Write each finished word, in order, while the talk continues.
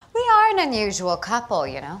unusual couple,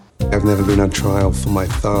 you know. I've never been on trial for my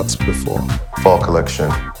thoughts before. Fall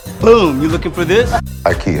collection. Boom, you looking for this?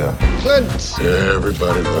 IKEA. Clint.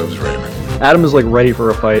 Everybody loves Raymond. Adam is like ready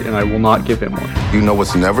for a fight, and I will not give him one. You know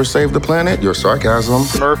what's never saved the planet? Your sarcasm.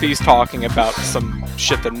 Murphy's talking about some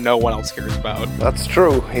shit that no one else cares about. That's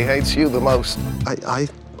true. He hates you the most. I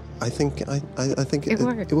think it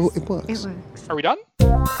works. It works. Are we done?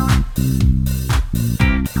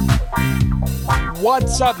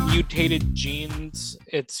 What's up, mutated genes?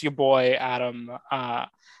 It's your boy Adam,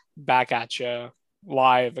 back at you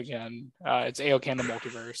live again. It's AOK in the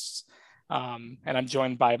Multiverse, and I'm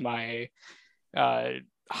joined by my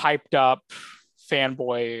hyped up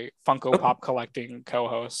fanboy Funko Pop collecting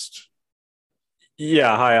co-host.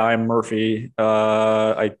 Yeah, hi, I'm Murphy.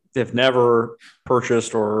 I have never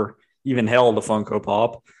purchased or even held a Funko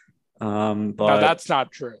Pop. But no, that's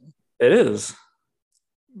not true. It is.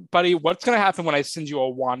 Buddy, what's going to happen when I send you a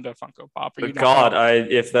Wanda Funko Pop?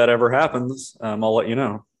 If that ever happens, I'll let you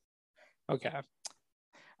know. Okay.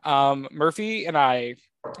 Murphy and I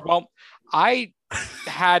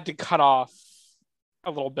had to cut off a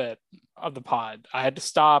little bit of the pod. I had to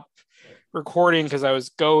stop recording because I was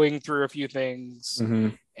going through a few things.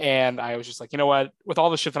 Mm-hmm. And I was just like, you know what? With all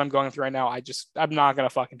the shit that I'm going through right now, I'm not going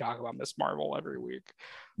to fucking talk about Miss Marvel every week.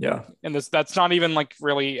 Yeah. And that's not even like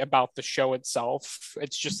really about the show itself.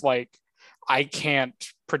 It's just like, I can't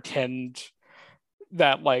pretend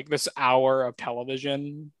that like this hour of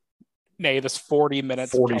television, this 40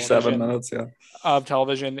 minutes, 47 minutes, yeah, of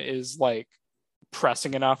television is like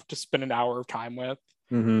pressing enough to spend an hour of time with.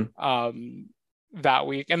 Mm-hmm. That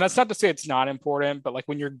week. And that's not to say it's not important, but like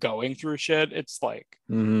when you're going through shit, it's like,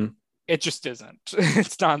 mm-hmm. It just isn't.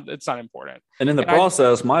 It's not important. And in the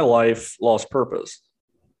process, my life lost purpose.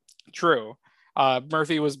 True.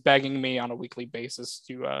 Murphy was begging me on a weekly basis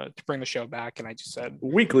to bring the show back, and I just said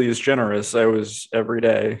weekly is generous. I was every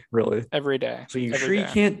day, really. Every day. So you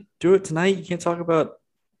can't do it tonight? You can't talk about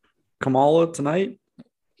Kamala tonight?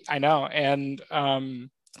 I know. And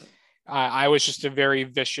I was just a very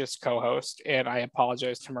vicious co-host, and I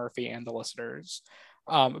apologize to Murphy and the listeners.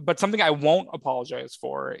 But something I won't apologize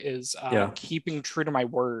for is keeping true to my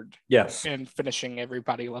word. Yes. And finishing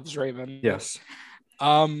Everybody Loves Raven. Yes.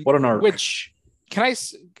 What an arc.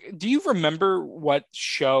 Do you remember what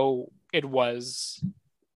show it was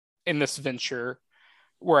in this venture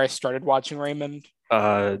where I started watching Raymond?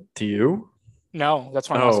 Do you? No, that's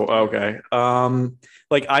why. Okay.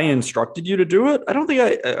 Like I instructed you to do it. I don't think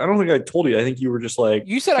I told you. I think you were just like,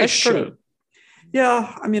 you said I should.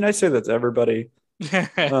 Yeah, I mean, I say that to everybody.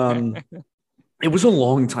 It was a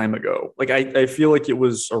long time ago. Like I feel like it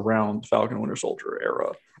was around Falcon Winter Soldier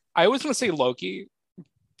era. I was going to say Loki,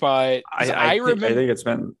 but I remember. I think it's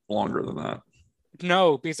been longer than that.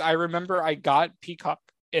 No, because I remember I got Peacock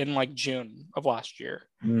in like June of last year.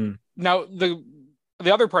 Mm. Now the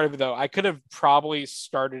other part of it, though, I could have probably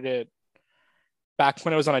started it back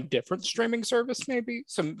when it was on a different streaming service, maybe.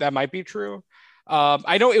 So that might be true.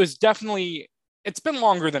 I know it's been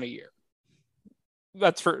longer than a year.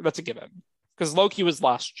 That's a given. Because Loki was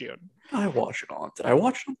last June. Did I watch it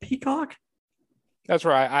on Peacock? That's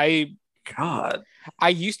right. God. I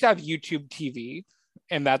used to have YouTube TV,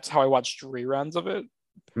 and that's how I watched reruns of it.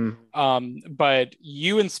 Mm. But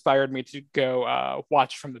you inspired me to go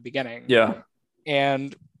watch from the beginning. Yeah.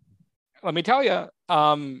 And let me tell you,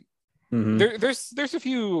 mm-hmm. there's a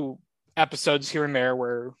few episodes here and there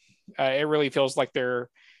where it really feels like they're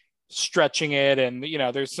stretching it, and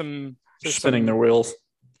there's spinning their wheels.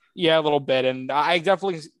 Yeah, a little bit, and I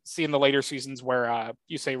definitely see in the later seasons where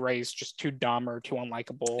you say Ray's just too dumb or too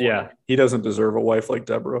unlikable. Yeah, he doesn't deserve a wife like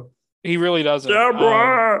Deborah. He really doesn't.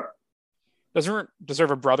 Deborah doesn't deserve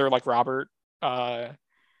a brother like Robert.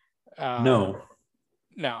 No.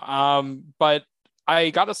 But I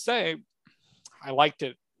gotta say, I liked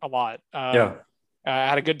it a lot. I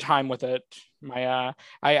had a good time with it.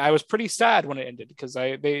 I was pretty sad when it ended because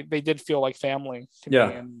they did feel like family to me,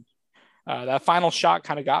 and that final shot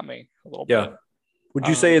kind of got me a little bit. Would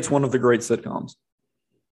you say it's one of the great sitcoms?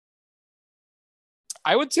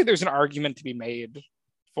 I would say there's an argument to be made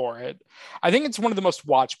for it. I think it's one of the most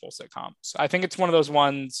watchable sitcoms. I think it's one of those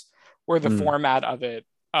ones where the format of it,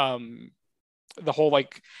 the whole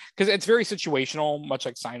because it's very situational, much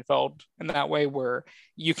like Seinfeld in that way, where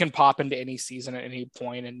you can pop into any season at any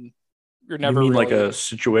point and you're never. You mean like a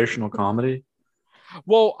situational comedy?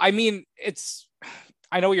 Well, I mean,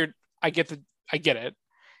 I get it.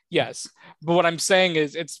 Yes. But what I'm saying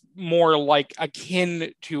is it's more like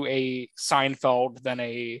akin to a Seinfeld than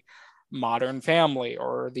a Modern Family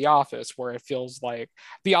or The Office, where it feels like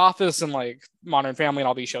The Office and like Modern Family and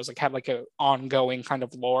all these shows like have like an ongoing kind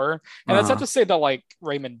of lore. And that's not to say that like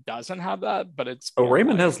Raymond doesn't have that, but it's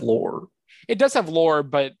Raymond like, has lore. It does have lore,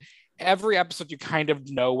 but every episode you kind of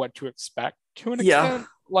know what to expect to an extent.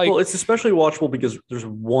 Like, well, it's especially watchable because there's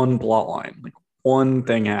one plot line, like one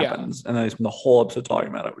thing happens, and then it's the whole episode talking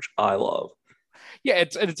about it, which I love. Yeah,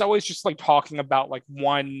 it's always just like talking about like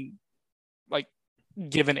one like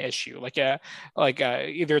given issue, like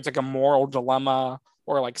either it's like a moral dilemma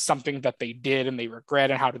or like something that they did and they regret,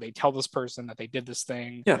 and how do they tell this person that they did this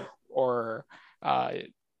thing? Yeah. Or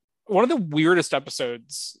one of the weirdest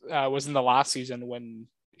episodes was in the last season when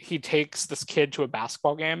he takes this kid to a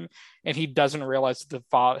basketball game and he doesn't realize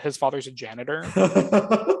that his father's a janitor.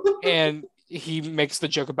 And he makes the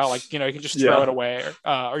joke about like, you know, you can just throw it away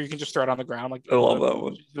or you can just throw it on the ground. Like, I love that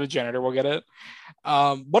one. The janitor will get it.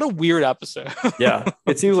 What a weird episode. Yeah.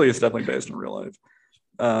 It seems like it's definitely based in real life.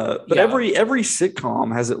 But every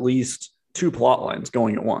sitcom has at least two plot lines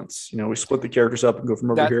going at once. You know, we split the characters up and go from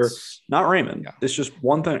over here. Not Raymond. Yeah. It's just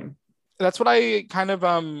one thing. That's what I kind of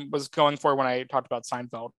was going for when I talked about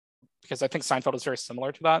Seinfeld, because I think Seinfeld is very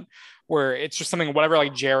similar to that, where it's just something whatever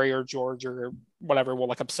like Jerry or George or whatever will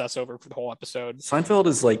like obsess over for the whole episode. Seinfeld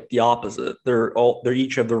is like the opposite. They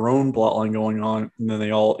each have their own plot line going on, and then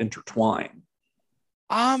they all intertwine.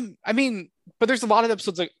 I mean, but there's a lot of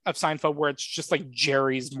episodes of Seinfeld where it's just like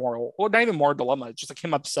Jerry's moral, well, not even moral dilemma. It's just like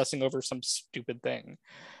him obsessing over some stupid thing.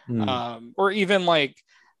 Or even like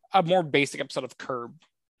a more basic episode of Curb.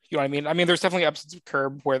 You know what I mean? I mean, there's definitely episodes of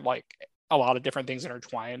Curb where like a lot of different things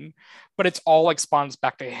intertwine, but it's all like spawns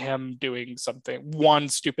back to him doing one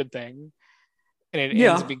stupid thing, and it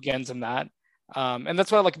ends and begins in that. And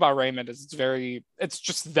that's what I like about Raymond is it's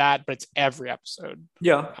just that, but it's every episode.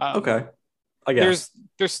 Yeah. Okay. I guess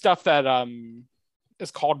there's stuff that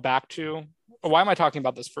is called back to. Why am I talking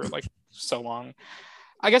about this for like so long?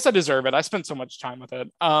 I guess I deserve it. I spent so much time with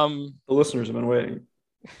it. The listeners have been waiting.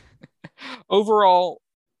 Overall,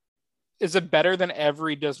 is it better than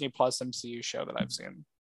every Disney Plus MCU show that I've seen?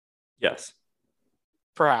 Yes.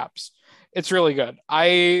 Perhaps. It's really good.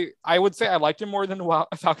 I would say I liked it more than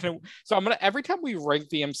Falcon. So I'm gonna, every time we rank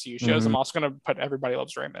the MCU shows, I'm also gonna put Everybody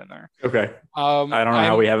Loves Raymond in there. Okay. I don't know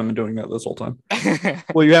how we haven't been doing that this whole time.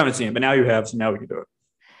 Well, you haven't seen it, but now you have, so now we can do it.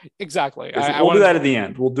 Exactly. We'll do that at the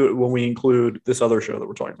end. We'll do it when we include this other show that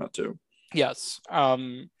we're talking about too. Yes.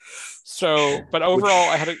 But overall,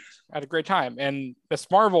 I had a great time. And Miss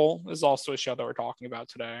Marvel is also a show that we're talking about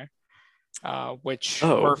today, which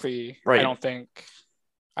Murphy, right. I don't think.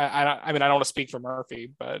 I mean, I don't want to speak for Murphy,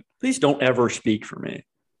 but please don't ever speak for me.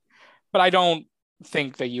 But I don't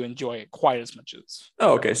think that you enjoy it quite as much as.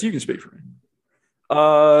 Oh, okay. So you can speak for me.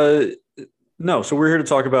 No. So we're here to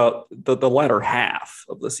talk about the latter half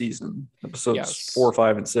of the season, episodes 4,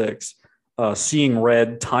 5, and 6. Seeing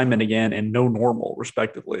Red, Time and Again, and No Normal,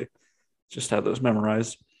 respectively. Just have those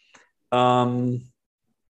memorized. I don't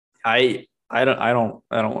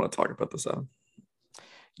want to talk about this.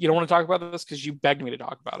 You don't want to talk about this because you begged me to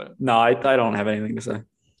talk about it. No, I don't have anything to say.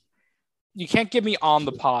 You can't get me on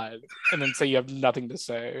the pod and then say you have nothing to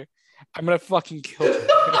say. I'm gonna fucking kill you.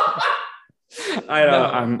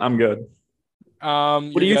 I'm good.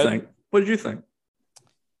 What do you think? What did you think?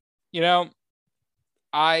 You know,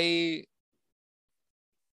 okay.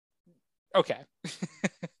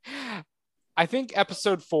 I think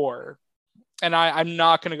episode 4, and I'm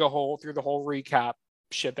not gonna go through the whole recap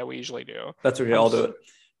shit that we usually do. That's okay. I'll do it.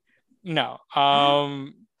 No.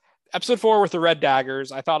 Episode 4 with the red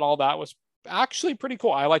daggers, I thought all that was actually pretty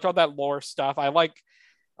cool. I liked all that lore stuff. I thought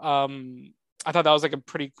that was like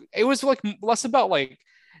it was like less about like,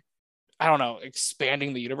 I don't know,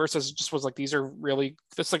 expanding the universe. It just was like, these are really,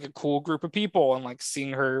 that's like a cool group of people, and like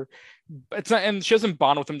seeing her, it's not, and she doesn't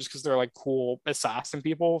bond with them just because they're like cool assassin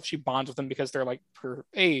people. She bonds with them because they're like her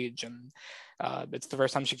age, and it's the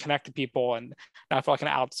first time she connected people and not feel like an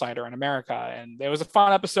outsider in America. And it was a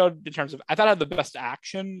fun episode in terms of, I thought it had the best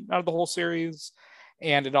action out of the whole series,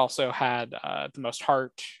 and it also had the most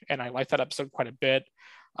heart, and I liked that episode quite a bit.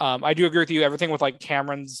 I do agree with you. Everything with like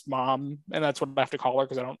Cameron's mom, and that's what I have to call her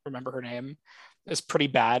because I don't remember her name, is pretty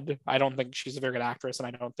bad. I don't think she's a very good actress, and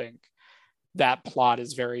I don't think that plot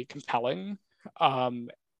is very compelling.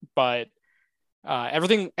 But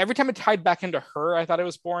every time it tied back into her, I thought it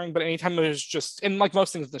was boring. But anytime it was just, and like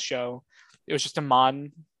most things in the show, it was just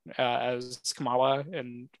Iman as Kamala,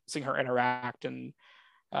 and seeing her interact and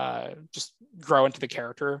just grow into the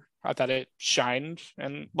character. I thought it shined,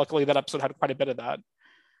 and luckily that episode had quite a bit of that.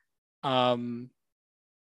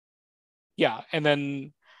 Yeah, and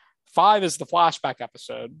then 5 is the flashback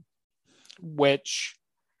episode, which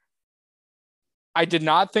I did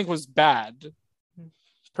not think was bad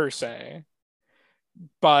per se,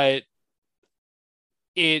 but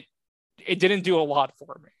it didn't do a lot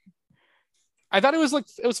for me. I thought it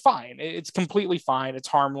was fine. It's completely fine. It's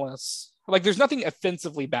harmless. Like there's nothing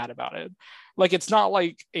offensively bad about it. Like it's not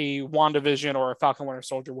like a WandaVision or a Falcon Winter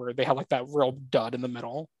Soldier where they have like that real dud in the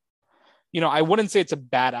middle. I wouldn't say it's a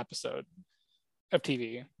bad episode of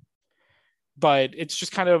TV, but it's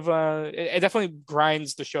just kind of it definitely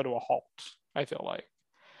grinds the show to a halt, I feel like,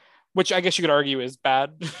 which I guess you could argue is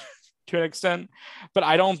bad to an extent, but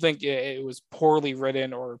I don't think it was poorly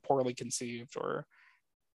written or poorly conceived or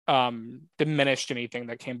diminished anything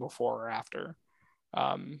that came before or after.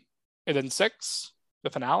 And then 6, the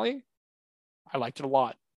finale, I liked it a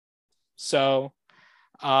lot. So,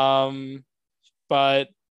 but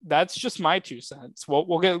that's just my 2 cents.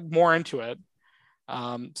 We'll get more into it.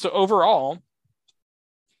 So overall,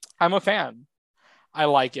 I'm a fan. I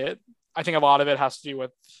like it. I think a lot of it has to do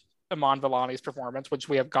with Iman Vellani's performance, which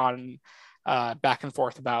we have gone back and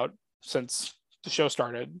forth about since the show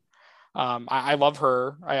started. I love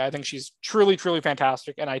her. I think she's truly, truly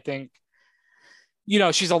fantastic. And I think,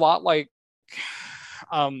 she's a lot like,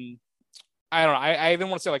 I don't know. I even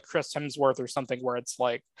want to say like Chris Hemsworth or something where it's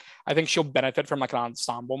like, I think she'll benefit from like an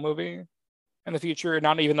ensemble movie in the future,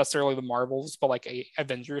 not even necessarily the Marvels, but like a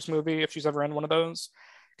Avengers movie if she's ever in one of those.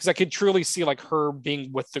 Because I could truly see like her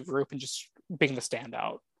being with the group and just being the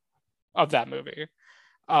standout of that movie.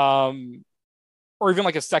 Or even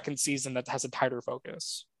like a second season that has a tighter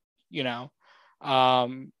focus,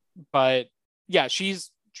 but yeah,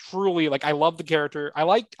 she's truly like, I love the character. I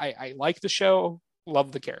like the show,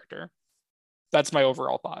 love the character. That's my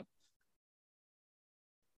overall thought.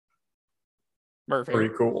 Murphy.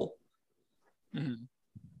 Pretty cool. Mm-hmm.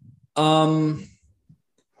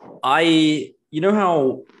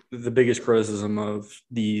 How the biggest criticism of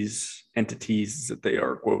these entities is that they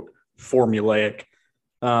are, quote, formulaic.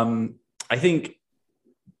 I think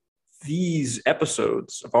these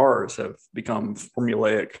episodes of ours have become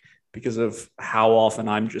formulaic because of how often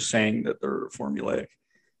I'm just saying that they're formulaic.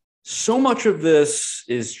 So much of this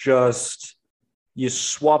is just you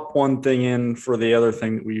swap one thing in for the other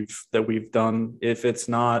thing that we've done. If it's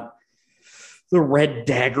not the red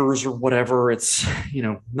daggers or whatever, it's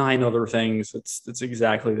 9 other things. It's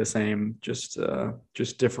exactly the same, just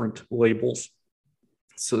different labels.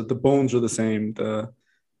 So the bones are the same. The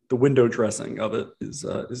window dressing of it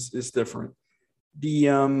is different. The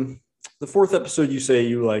 4th episode, you say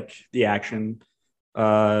you like the action.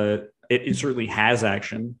 It certainly has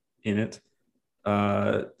action in it.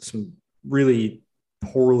 Some really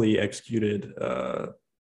poorly executed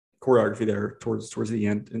choreography there towards the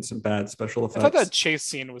end, and some bad special effects. I thought that chase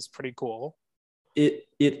scene was pretty cool.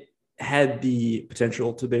 It had the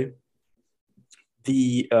potential to be.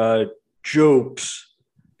 The jokes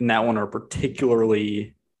in that one are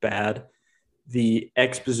particularly bad. The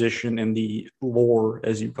exposition and the lore,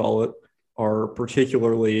 as you call it, are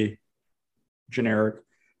particularly generic.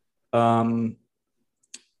 Why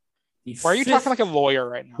are you talking like a lawyer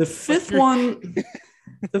right now? The fifth one,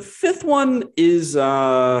 the fifth one is,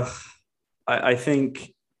 I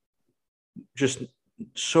think, just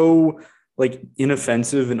so like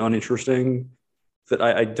inoffensive and uninteresting that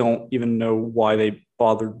I don't even know why they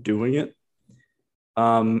bothered doing it.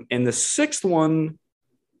 And the 6th one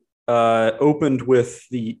opened with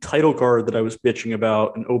the title card that I was bitching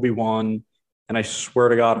about in Obi-Wan, and I swear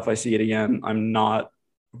to God, if I see it again, I'm not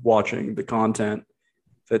watching the content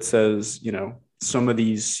that says, some of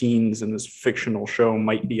these scenes in this fictional show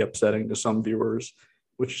might be upsetting to some viewers,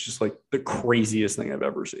 which is just like the craziest thing I've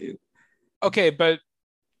ever seen. Okay, but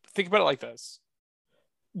think about it like this.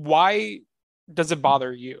 Why does it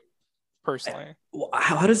bother you personally?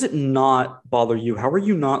 How does it not bother you? How are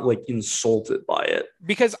you not like insulted by it?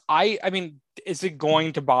 Because I mean, is it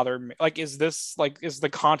going to bother me? Like, is the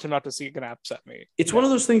content not to see going to upset me? It's one of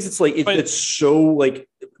those things. It's like it's so like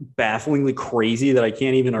bafflingly crazy that I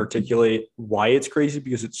can't even articulate why it's crazy,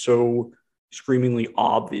 because it's so screamingly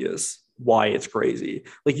obvious why it's crazy.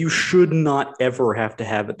 Like, you should not ever have to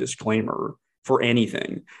have a disclaimer for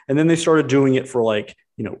anything. And then they started doing it for like,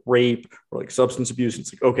 rape or like substance abuse.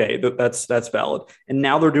 It's like, okay, that's valid. And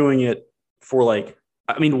now they're doing it for like,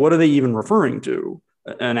 I mean, what are they even referring to?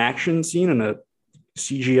 An action scene in a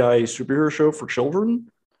CGI superhero show for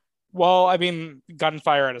children? Well, I mean,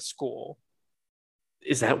 gunfire at a school.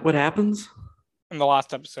 Is that what happens? In the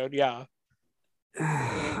last episode, yeah.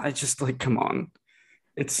 I just like, come on.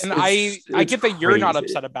 I get that you're not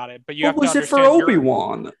upset about it, but you have to understand. What was it for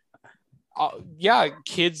Obi-Wan? Yeah,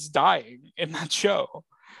 kids dying in that show.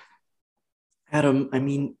 Adam, I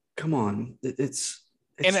mean, come on. It's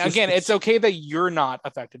And again, it's okay that you're not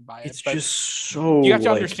affected by it. It's just so. You have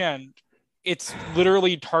to understand, it's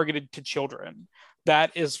literally targeted to children.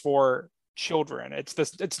 That is for children.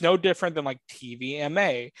 It's no different than like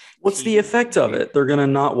TVMA. What's the effect of it? They're gonna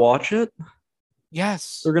not watch it.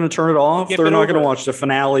 Yes. They're gonna turn it off. Skip They're it not over. gonna watch the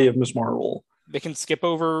finale of Miss Marvel. They can skip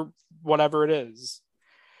over whatever it is.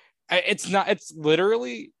 It's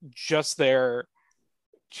literally just there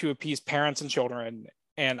to appease parents and children,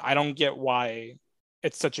 and I don't get why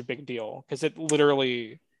it's such a big deal, because it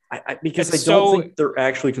literally because I don't think they're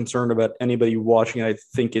actually concerned about anybody watching. I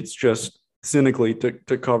think it's just cynically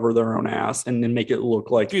to cover their own ass and then make it look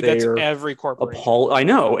like that's they're every corporation. I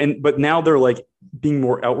know, but now they're like being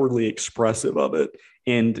more outwardly expressive of it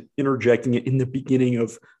and interjecting it in the beginning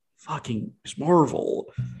of fucking Miss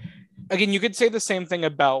Marvel. Again, you could say the same thing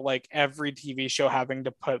about like every TV show having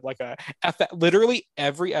to put like literally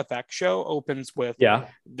every FX show opens with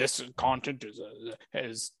this content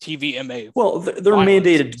is TVMA. Well, they're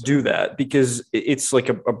mandated to do that because it's like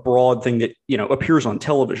a broad thing that, you know, appears on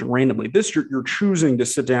television randomly. This you're choosing to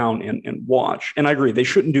sit down and watch. And I agree, they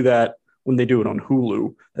shouldn't do that when they do it on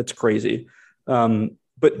Hulu. That's crazy. But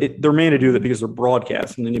they're mandated to do that because they're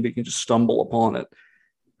broadcast and then anybody can just stumble upon it.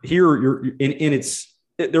 Here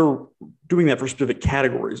they're doing that for specific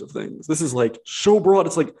categories of things. This is like so broad.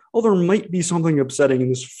 It's like, oh, there might be something upsetting in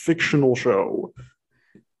this fictional show.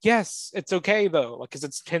 Yes, it's okay though, because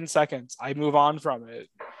it's 10 seconds. I move on from it.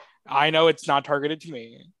 I know it's not targeted to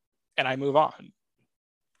me, and I move on.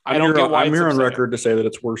 I'm here on record to say that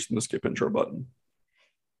it's worse than the skip intro button.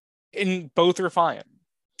 And both are fine.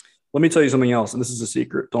 Let me tell you something else, and this is a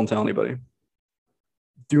secret. Don't tell anybody.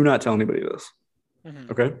 Do not tell anybody this.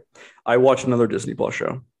 Mm-hmm. Okay. I watched another Disney Plus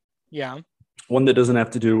show. Yeah. One that doesn't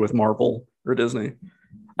have to do with Marvel or Disney.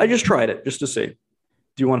 I just tried it just to see. Do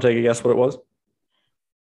you want to take a guess what it was?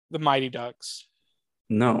 The Mighty Ducks.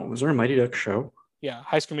 No. Was there a Mighty Ducks show? Yeah.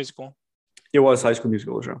 High School Musical. It was High School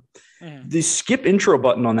Musical show. Mm-hmm. The skip intro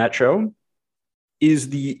button on that show is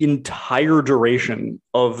the entire duration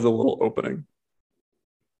of the little opening.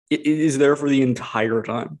 It is there for the entire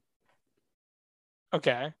time.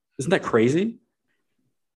 Okay. Isn't that crazy?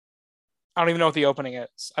 I don't even know what the opening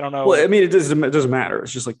is. I don't know. Well, I mean, it doesn't matter.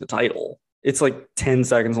 It's just like the title. It's like 10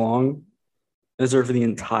 seconds long. It's there for the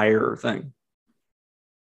entire thing.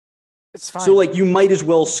 It's fine. So, like, you might as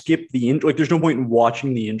well skip the intro. Like, there's no point in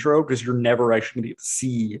watching the intro because you're never actually going to get to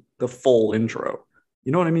see the full intro.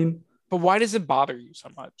 You know what I mean? But why does it bother you so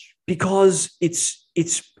much? Because it's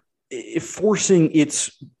forcing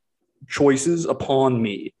its choices upon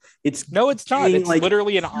me. It's not. It's like,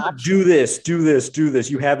 literally an option. Do this.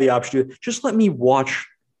 You have the option to just let me watch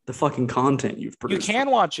the fucking content you've produced. You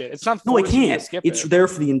can watch it. It's not. No, I can't. Skip it's there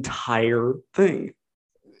for the entire thing.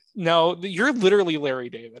 No, you're literally Larry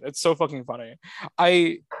David. It's so fucking funny.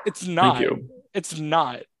 It's not. Thank you. It's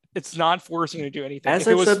not. It's not forcing you to do anything. As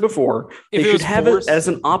I've said before, they should have it as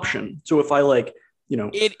an option. So if I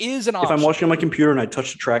it is an option. If I'm watching on my computer and I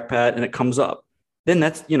touch the trackpad and it comes up, then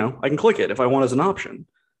that's, I can click it if I want as an option.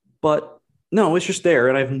 But no, it's just there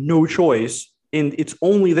and I have no choice. And it's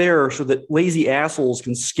only there so that lazy assholes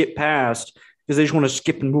can skip past because they just want to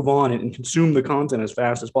skip and move on and consume the content as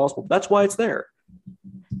fast as possible. That's why it's there.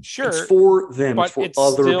 Sure. It's for them. It's for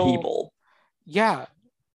other people. Yeah,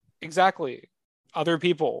 exactly. Other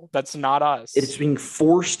people. That's not us. It's being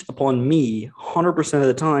forced upon me 100% of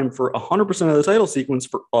the time for 100% of the title sequence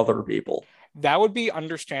for other people. That would be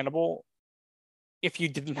understandable if you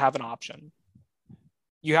didn't have an option.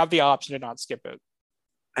 You have the option to not skip it.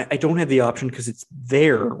 I don't have the option because it's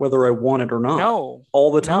there whether I want it or not. No.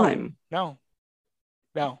 All the time. No.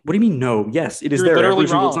 What do you mean no? Yes, it is there every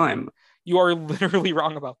single time. You are literally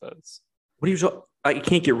wrong about this. I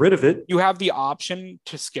can't get rid of it. You have the option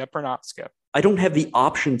to skip or not skip. I don't have the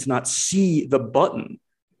option to not see the button.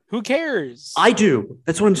 Who cares? I do.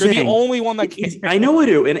 That's what I'm saying. You're the only one that cares. I know I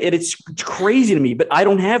do. And it's crazy to me, but I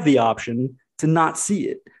don't have the option to not see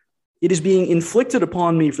it. It is being inflicted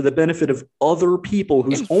upon me for the benefit of other people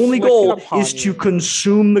whose only goal is to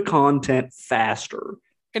consume the content faster.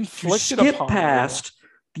 Inflicted skip upon past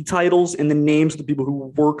the titles and the names of the people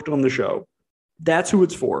who worked on the show. That's who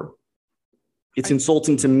it's for. It's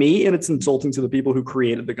insulting to me and it's insulting to the people who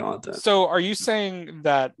created the content. So are you saying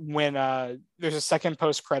that when there's a second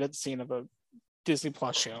post-credit scene of a Disney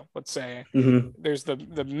Plus show, let's say, there's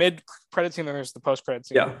the mid-credit scene and there's the post-credit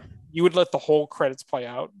scene. Yeah. You would let the whole credits play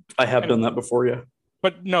out? I have done that before, yeah.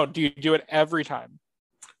 But no, do you do it every time?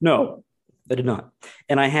 No, I did not.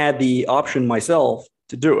 And I had the option myself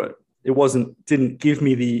to do it. It didn't give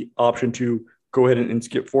me the option to go ahead and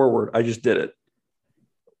skip forward. I just did it.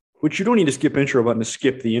 Which you don't need to skip intro button to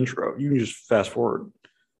skip the intro. You can just fast forward.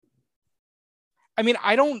 I mean,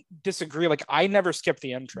 I don't disagree. Like, I never skip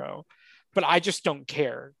the intro, but I just don't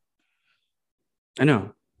care. I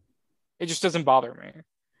know. It just doesn't bother me.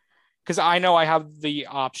 Because I know I have the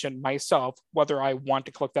option myself, whether I want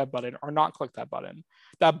to click that button or not click that button.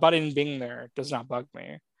 That button being there does not bug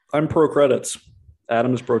me. I'm pro credits.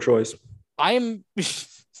 Adam is pro choice. I'm.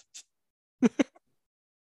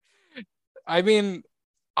 I mean,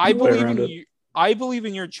 I believe in you. I believe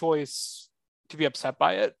in your choice to be upset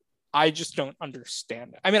by it. I just don't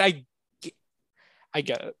understand it. I mean, I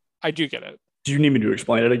get it. I do get it. Do you need me to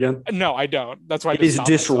explain it again? No, I don't. That's why it is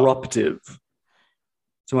disruptive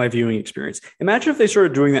to my viewing experience. Imagine if they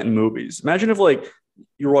started doing that in movies. Imagine if like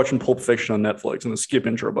you're watching Pulp Fiction on Netflix and the skip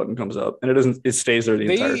intro button comes up and it stays there the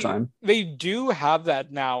entire time. They do have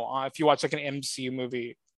that now. If you watch like an MCU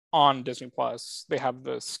movie on Disney Plus, they have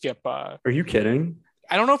the skip. Are you kidding?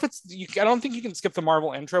 I don't know if it's. I don't think you can skip the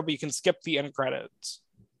Marvel intro, but you can skip the end credits.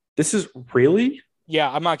 This is really?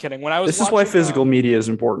 Yeah, I'm not kidding. When I was, this is why physical media is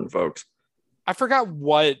important, folks. I forgot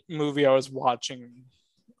what movie I was watching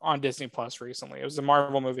on Disney Plus recently. It was a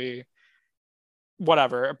Marvel movie,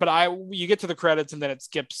 whatever. But you get to the credits and then it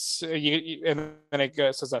skips. And then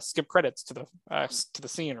it says skip credits to the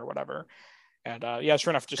scene or whatever. And yeah,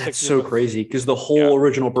 sure enough, just that's so crazy because the whole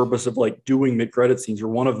original purpose of like doing mid-credit scenes, or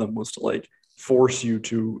one of them, was to like force you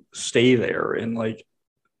to stay there and like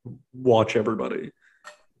watch everybody.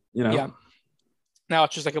 You know? Yeah. Now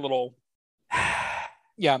it's just like a little.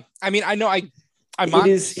 Yeah, I mean, I know it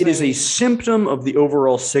is a symptom of the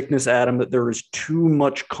overall sickness, Adam, that there is too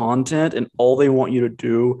much content and all they want you to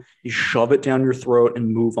do is shove it down your throat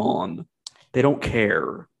and move on. They don't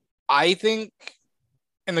care. I think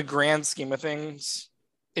in the grand scheme of things,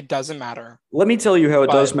 it doesn't matter. Let me tell you how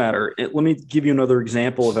it does matter. Let me give you another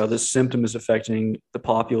example of how this symptom is affecting the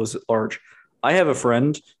populace at large. I have a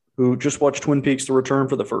friend who just watched Twin Peaks: The Return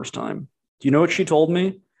for the first time. Do you know what she told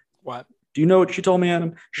me? What? Do you know what she told me,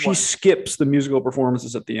 Adam? She what? skips the musical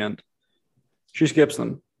performances at the end. She skips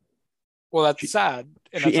them. Well, that's sad.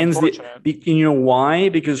 And she ends you know why?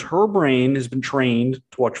 Because her brain has been trained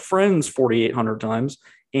to watch Friends 4,800 times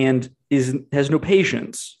and has no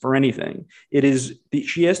patience for anything.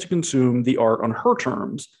 She has to consume the art on her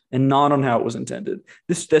terms and not on how it was intended.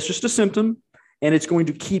 That's just a symptom, and it's going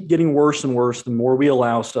to keep getting worse and worse the more we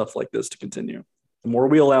allow stuff like this to continue. The more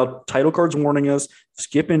we allow title cards warning us,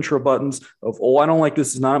 skip intro buttons of, oh, I don't like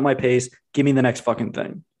this, is not at my pace, give me the next fucking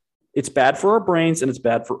thing. It's bad for our brains and it's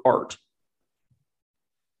bad for art.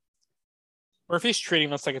 Murphy's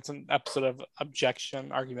treating us like it's an episode of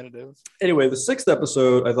Objection Argumentative. Anyway, the 6th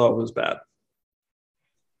episode I thought was bad.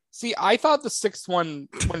 See, I thought the 6th one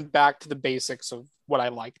went back to the basics of what I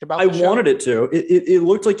liked about the show. I wanted it to. It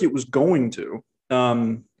looked like it was going to.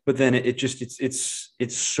 But then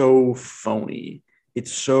it's so phony.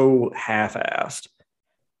 It's so half-assed.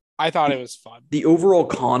 I thought it was fun. The overall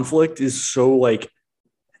conflict is so like,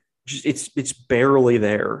 it's barely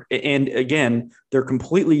there. And again, they're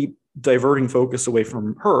completely diverting focus away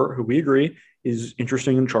from her, who we agree is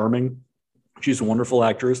interesting and charming. She's a wonderful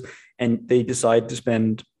actress. And they decide to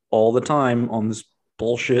spend all the time on this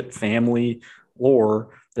bullshit family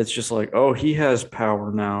lore that's just like, oh, he has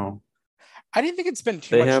power now. I didn't think it's been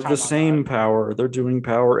too much time. They have the same power. They're doing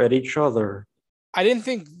power at each other. I didn't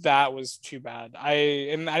think that was too bad. I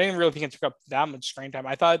didn't really think it took up that much screen time.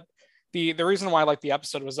 I thought the reason why I liked the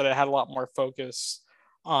episode was that it had a lot more focus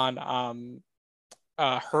on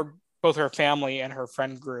both her family and her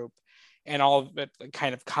friend group and all of it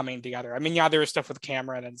kind of coming together. I mean, yeah, there was stuff with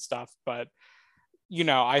Cameron and stuff, but you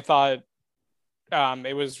know, I thought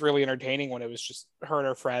it was really entertaining when it was just her and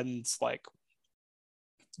her friends like,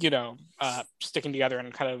 you know, sticking together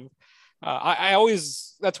and kind of I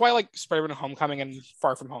always, that's why I like Spider-Man Homecoming and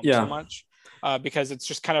Far From Home so much, because it's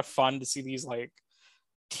just kind of fun to see these like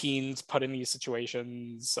teens put in these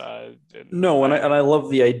situations. And I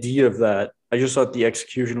love the idea of that. I just thought the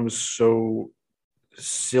execution was so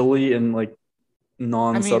silly and like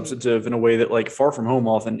non-substantive in a way that like Far From Home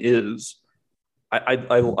often is.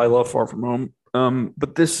 I love Far From Home,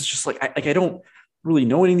 but this is just like I don't really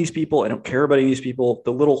know any of these people. I don't care about any of these people.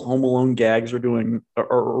 The little Home Alone gags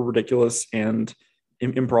are ridiculous and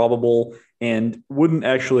improbable and wouldn't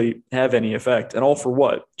actually have any effect. And all for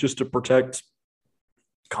what? Just to protect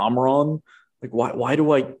Kamran? Like why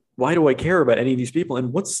do I care about any of these people?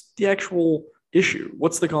 And what's the actual issue?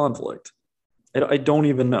 What's the conflict? I don't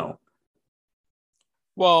even know.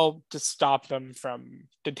 Well, to stop them from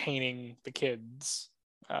detaining the kids,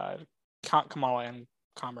 Kamala and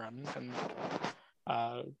Kamran, and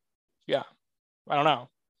yeah, I don't know.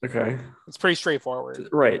 Okay, it's pretty straightforward,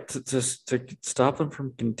 right? To stop them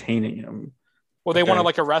from containing him. Well, they want to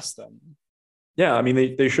like arrest them. Yeah, I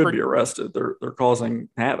mean they should be arrested. They're causing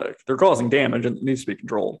havoc. They're causing damage, and it needs to be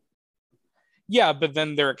controlled. Yeah, but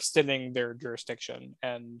then they're extending their jurisdiction,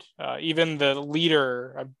 and even the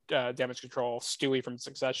leader of damage control, Stewie from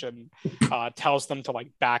Succession, tells them to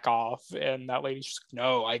like back off, and that lady's just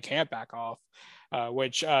no, I can't back off.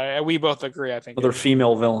 Which we both agree. I think another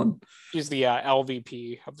female villain. She's the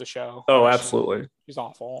LVP of the show. Oh, absolutely. She's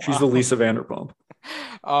awful. She's the Lisa Vanderpump.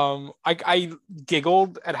 I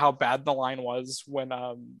giggled at how bad the line was when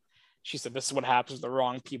she said, "This is what happens when the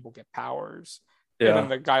wrong people get powers." Yeah. And then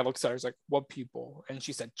the guy looks at her, he's like, "What people?" And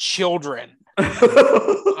she said, "Children."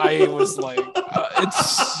 I was like,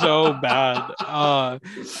 it's so bad. I,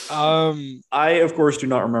 of course, do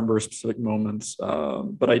not remember specific moments,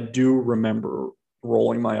 but I do remember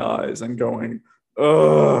rolling my eyes and going,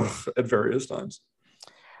 ugh, at various times.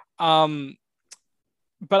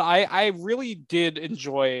 But I really did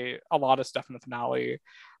enjoy a lot of stuff in the finale.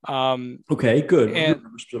 Okay, good. I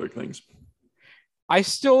remember specific things. I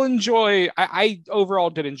still enjoy. I overall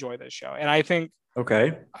did enjoy this show, and I think.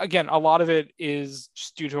 Okay. Again, a lot of it is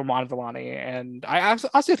just due to Amon Villani, and I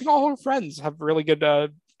honestly think all her friends have really good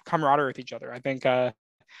camaraderie with each other. I think the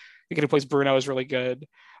kid who plays Bruno is really good.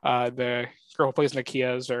 The girl who plays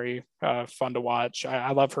Nakia is very fun to watch.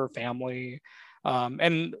 I love her family,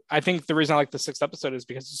 and I think the reason I like the 6th episode is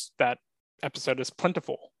because that episode is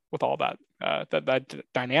plentiful with all that that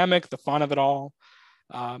dynamic, the fun of it all.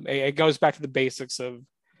 It goes back to the basics of.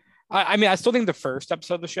 I mean, I still think the first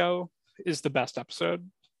episode of the show is the best episode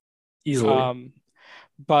easily,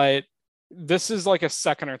 but this is like a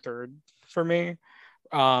second or third for me,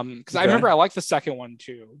 because I remember I liked the second one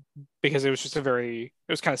too because it was just it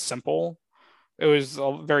was kind of simple. It was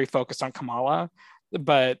very focused on Kamala,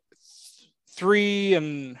 but 3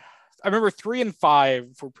 and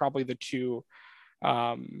 5 were probably the two.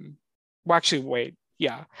 Well, actually, wait.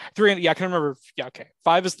 Yeah, 3 and I can remember. Yeah, okay.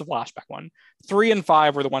 5 is the flashback one. 3 and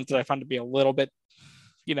 5 were the ones that I found to be a little bit,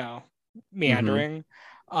 meandering.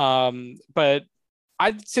 But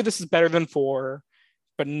I'd say this is better than 4,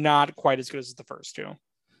 but not quite as good as the first two.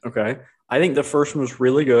 Okay. I think the first one was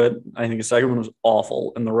really good. I think the second one was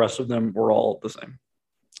awful, and the rest of them were all the same.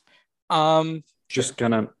 Just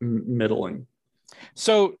kind of middling.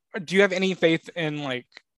 So do you have any faith in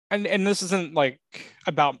and this isn't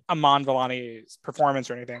about Amon Villani's performance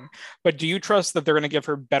or anything, but do you trust that they're going to give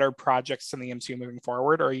her better projects in the MCU moving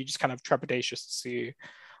forward, or are you just kind of trepidatious to see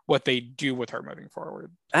what they do with her moving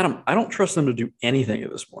forward? Adam, I don't trust them to do anything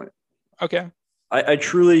at this point. Okay. I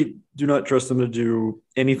truly do not trust them to do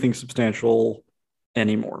anything substantial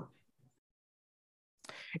anymore.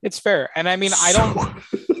 It's fair. And I mean,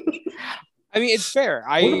 it's fair.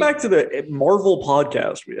 Welcome back to the Marvel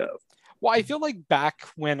podcast we have. Well, I feel like back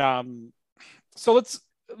when so let's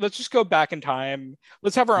just go back in time.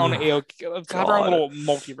 Let's have our own AOK. Let's have our own little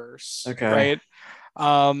multiverse. Okay.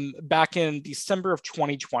 Right. Back in December of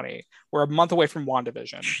 2020, we're a month away from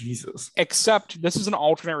WandaVision. Jesus. Except this is an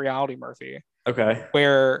alternate reality, Murphy. Okay.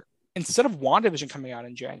 Where instead of WandaVision coming out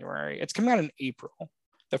in January, it's coming out in April.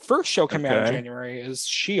 The first show coming out in January is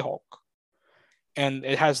She-Hulk. And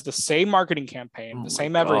it has the same marketing campaign, the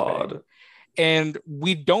same everything. And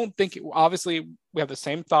we don't think obviously we have the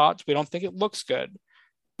same thoughts. We don't think it looks good.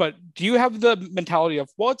 But do you have the mentality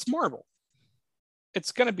of, well, it's Marvel,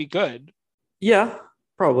 it's going to be good? Yeah,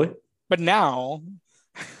 probably. But now,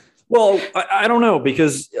 well, I don't know,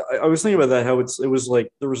 because I was thinking about that, how it was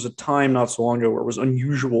like there was a time not so long ago where it was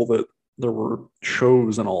unusual that there were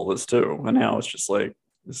shows and all this too. And now it's just like,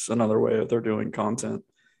 it's another way that they're doing content.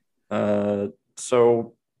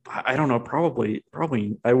 So I don't know. Probably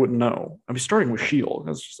I wouldn't know. I mean, starting with She-Hulk,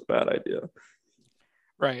 that's just a bad idea.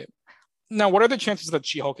 Right. Now, what are the chances that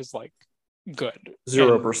She-Hulk is good?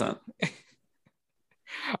 0%.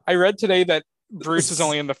 I read today that Bruce is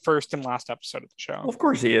only in the first and last episode of the show. Well, of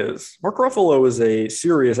course he is. Mark Ruffalo is a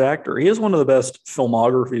serious actor. He has one of the best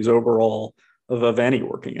filmographies overall of any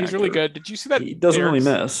working actor. He's really good. Did you see that? He doesn't really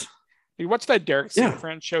miss. You watched that Derek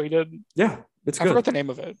Cianfrance show he did? Yeah, it's good. I forgot the name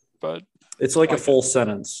of it, but it's like a full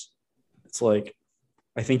sentence. It's like,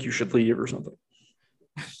 I think you should leave or something.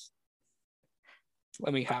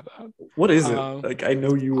 Let me have that. What is it? I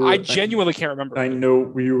know you were. I genuinely can't remember. I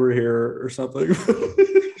know you were here or something.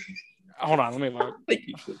 Hold on, let me look. I think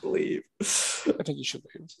you should leave. I think you should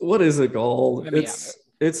leave. What is it called?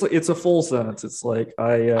 It's a full sentence. It's like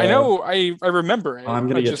I know I remember it. I'm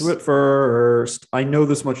gonna get to it first. I know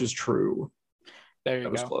this much is true. There you go.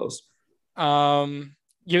 That was close.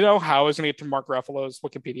 You know how I was gonna get to Mark Ruffalo's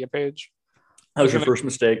Wikipedia page? That was your first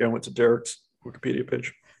mistake. I went to Derek's Wikipedia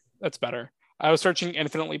page. That's better. I was searching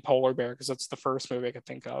Infinitely Polar Bear because that's the first movie I could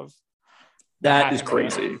think of. That is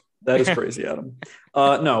crazy. That is crazy, Adam.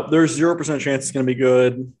 No, there's 0% chance it's going to be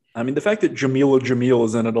good. I mean, the fact that Jamil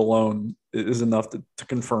is in it alone is enough to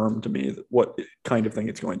confirm to me what kind of thing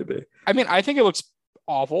it's going to be. I mean, I think it looks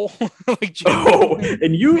awful. No,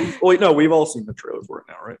 we've all seen the trailer for it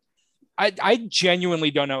now, right? I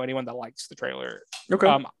genuinely don't know anyone that likes the trailer.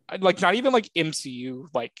 Okay. Like not even like MCU,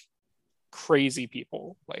 like crazy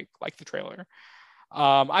people like the trailer.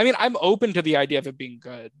 I mean, I'm open to the idea of it being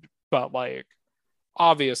good, but like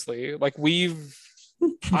obviously, like we're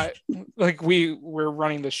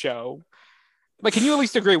running the show. Like, can you at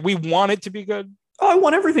least agree we want it to be good? Oh, I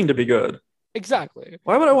want everything to be good. Exactly.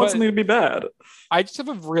 Why would I want something to be bad? I just have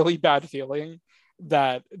a really bad feeling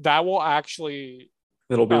that will actually.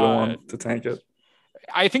 It'll be the one to tank it.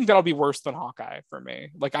 I think that'll be worse than Hawkeye for me.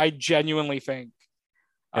 Like, I genuinely think.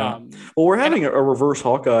 Yeah. Well, we're having a reverse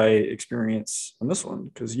Hawkeye experience on this one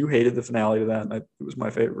because you hated the finale to that, and it was my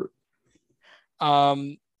favorite.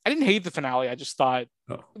 I didn't hate the finale. I just thought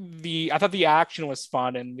I thought the action was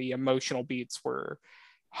fun and the emotional beats were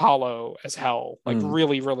hollow as hell, like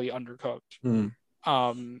really, really undercooked.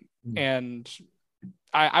 And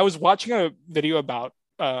I was watching a video about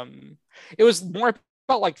it was more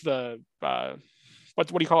about like the what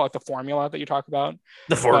do you call it, like the formula that you talk about?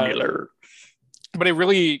 The formula. But it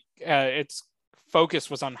really its focus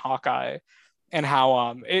was on Hawkeye and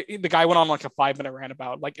how the guy went on like a 5-minute rant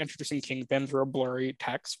about like introducing Kingpin through a blurry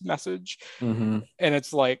text message. And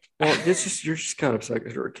it's like, well, you're just kind of upset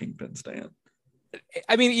because you're a Kingpin stan.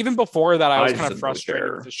 I mean, even before that, I was kind of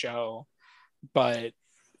frustrated with the show, but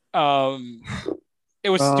it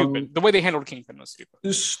was stupid. The way they handled Kingpin was stupid.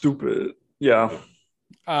 It's stupid. Yeah.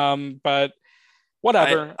 But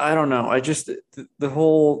whatever. I don't know. I just the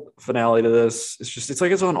whole finale to this it's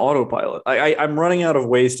like it's on autopilot. I'm running out of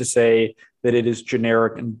ways to say that it is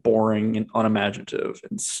generic and boring and unimaginative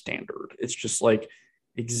and standard. It's just like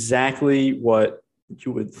exactly what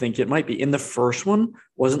you would think it might be. And the first one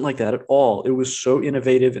wasn't like that at all. It was so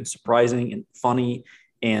innovative and surprising and funny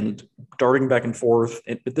and darting back and forth.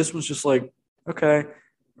 But this was just like, okay,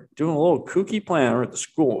 we're doing a little kooky plan. We're at the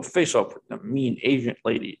school. We'll face up with the mean agent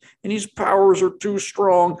lady. And his powers are too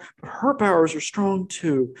strong, but her powers are strong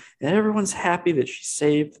too. And everyone's happy that she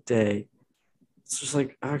saved the day. It's just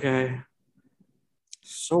like, okay.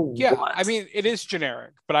 So yeah, what? I mean, it is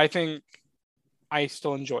generic, but I think I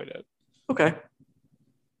still enjoyed it. Okay.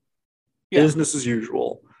 Yeah. Business as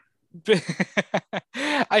usual.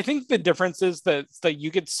 I think the difference is that you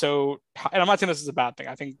get so, and I'm not saying this is a bad thing.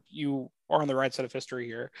 I think you are on the right side of history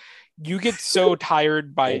here. You get so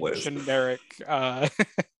tired by generic,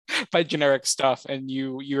 by generic stuff, and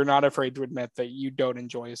you're not afraid to admit that you don't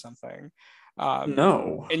enjoy something.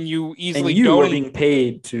 No, and you easily are being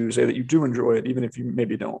paid to say that you do enjoy it, even if you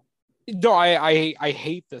maybe don't. No, I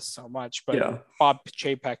hate this so much, but yeah. Bob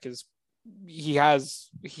Chapek is.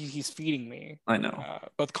 He's feeding me. I know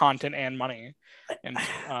both content and money, and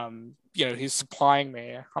he's supplying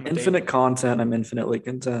me on the infinite content. I'm infinitely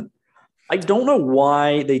content. I don't know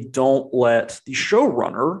why they don't let the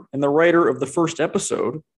showrunner and the writer of the first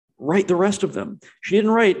episode write the rest of them. She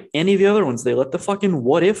didn't write any of the other ones. They let the fucking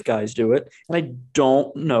What If guys do it, and I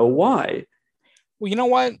don't know why. Well, you know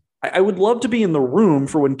what? I would love to be in the room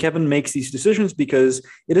for when Kevin makes these decisions, because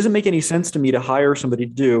it doesn't make any sense to me to hire somebody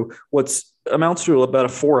to do what's amounts to about a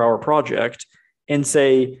 4-hour project and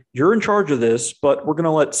say, you're in charge of this, but we're going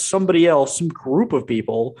to let somebody else, some group of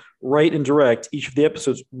people, write and direct each of the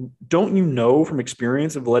episodes. Don't you know from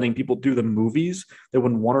experience of letting people do the movies that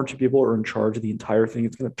when 1 or 2 people are in charge of the entire thing,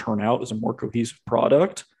 it's going to turn out as a more cohesive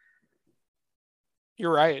product?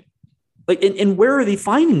 You're right. Like, and where are they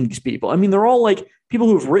finding these people? I mean, they're all like people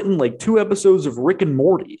who have written like 2 episodes of Rick and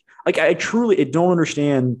Morty. Like, I don't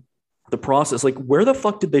understand the process. Like, where the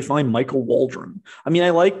fuck did they find Michael Waldron? I mean,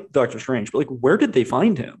 I like Doctor Strange, but like, where did they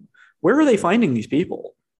find him? Where are they finding these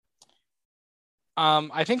people?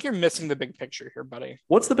 I think you're missing the big picture here, buddy.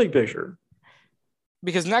 What's the big picture?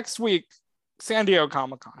 Because next week, San Diego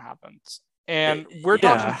Comic-Con happens, and we're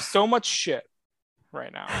talking so much shit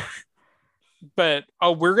right now. But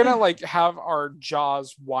we're gonna like have our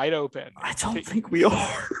jaws wide open. I don't think we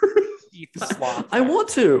are. Eat the slop. I want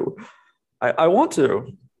to. I want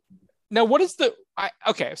to. Now, what is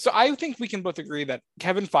okay? So I think we can both agree that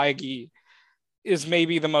Kevin Feige is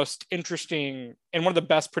maybe the most interesting and one of the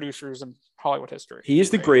best producers in Hollywood history. He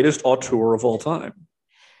is the greatest auteur of all time.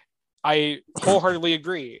 I wholeheartedly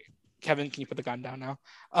agree. Kevin, can you put the gun down now?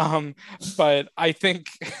 But I think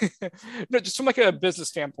no, just from like a business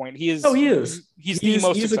standpoint, he is he's the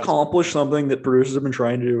most he's successful. accomplished something that producers have been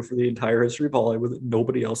trying to do for the entire history of Hollywood that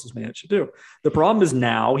nobody else has managed to do. The problem is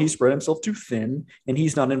now he's spread himself too thin and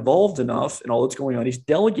he's not involved enough in all that's going on. He's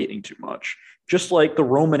delegating too much. Just like the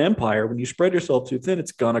Roman Empire, when you spread yourself too thin,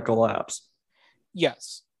 it's gonna collapse.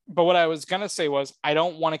 Yes. But what I was gonna say was I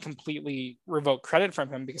don't want to completely revoke credit from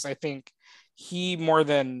him, because I think he, more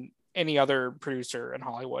than any other producer in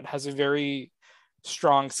Hollywood, has a very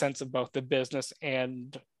strong sense of both the business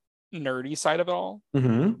and nerdy side of it all.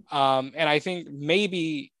 Mm-hmm. And I think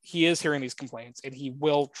maybe he is hearing these complaints and he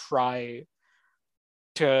will try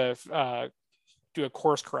to do a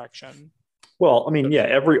course correction. Well, I mean, yeah,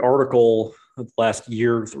 every article last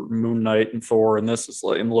year through Moon Knight and Thor and this is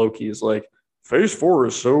like, and Loki is like, Phase 4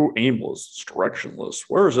 is so aimless, it's directionless.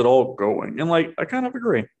 Where is it all going? And like, I kind of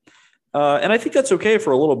agree. And I think that's okay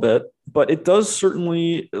for a little bit, but it does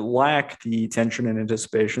certainly lack the tension and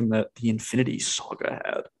anticipation that the Infinity Saga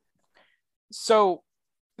had. So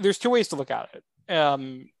there's two ways to look at it.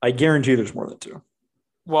 I guarantee there's more than two.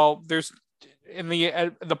 Well, there's in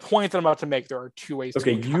the point that I'm about to make, there are two ways.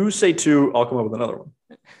 Okay, you say two, I'll come up with another one.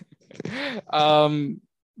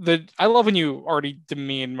 I love when you already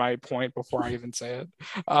demean my point before I even say it,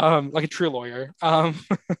 like a true lawyer. But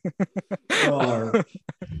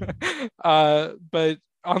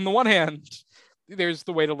on the one hand, there's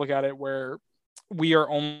the way to look at it where we are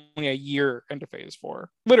only a year into Phase 4.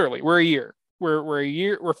 Literally, we're a year. We're a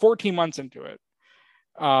year. We're 14 months into it.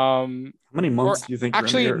 How many months do you think?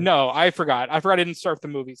 Actually, no, I forgot. I didn't start the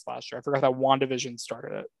movies last year. I forgot that WandaVision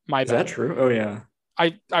started it. My bad. Is that true? Oh yeah.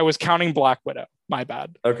 I was counting Black Widow. My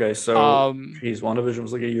bad. Okay, so geez, WandaVision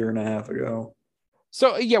was like a year and a half ago.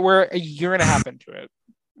 So yeah, we're a year and a half into it.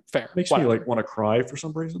 Fair. Makes me like want to cry for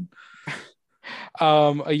some reason.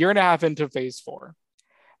 A year and a half into Phase 4.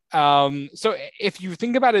 So if you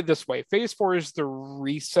think about it this way, Phase 4 is the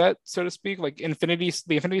reset, so to speak. Like the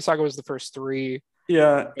Infinity Saga was the first three.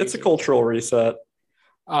 Yeah, phases. It's a cultural reset.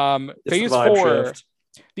 Phase 4. Shift.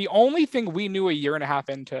 The only thing we knew a year and a half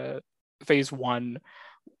into Phase 1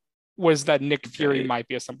 was that Nick Fury might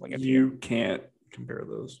be assembling a team. You can't compare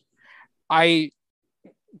those.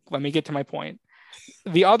 Let me get to my point.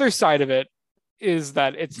 The other side of it is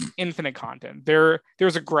that it's infinite content.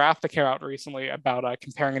 There's a graph that came out recently about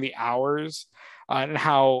comparing the hours and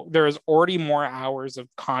how there is already more hours of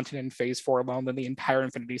content in Phase 4 alone than the entire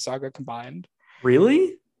Infinity Saga combined.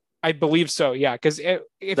 Really? I believe so, yeah. Because if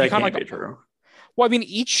that can't be true. Well, I mean,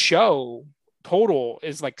 each show total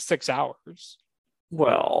is like 6 hours.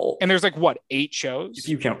 Well, and there's like what, 8 shows? If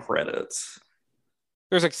you count credits.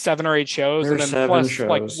 There's like 7 or 8 shows, and then plus shows,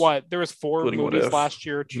 like what? There was 4 movies last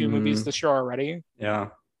year, 2 movies this year already. Yeah.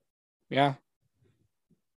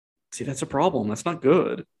 See, that's a problem. That's not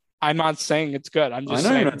good. I'm not saying it's good. I'm just I know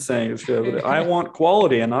saying... you're not saying it's good, but I want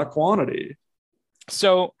quality and not quantity.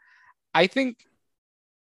 So I think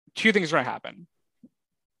 2 things are going to happen.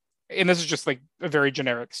 And this is just like a very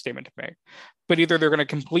generic statement to make. But either they're going to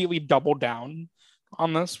completely double down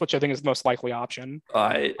on this, which I think is the most likely option.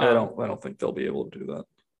 I don't think they'll be able to do that.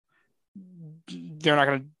 They're not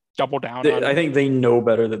going to double down. I think they know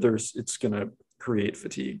better that it's going to create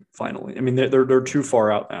fatigue. Finally, I mean they're too far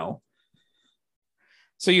out now.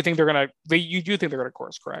 So you think you do think they're going to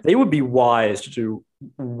course correct? They would be wise to do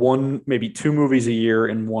 1, maybe 2 movies a year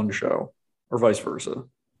in one show, or vice versa.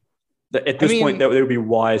 At this point, that they would be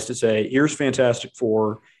wise to say, here's Fantastic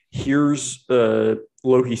Four, here's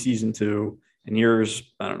Loki season 2. And yours,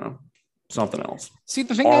 I don't know, something else. See,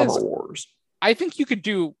 the thing is, Wars. I think you could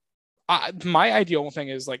do. My ideal thing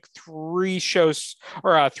is like 3 shows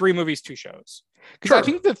or 3 movies, 2 shows. Because I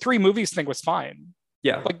think the 3 movies thing was fine.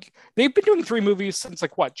 Yeah, like they've been doing 3 movies since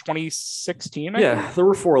like what, 2016? Yeah, there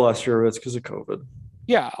were 4 last year. It's because of COVID.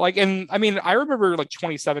 Yeah, like, and I mean, I remember like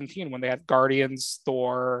 2017 when they had Guardians,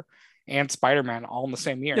 Thor, and Spider-Man all in the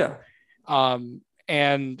same year. Yeah,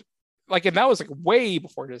 and that was like way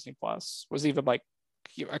before Disney Plus was even like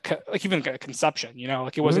even a conception,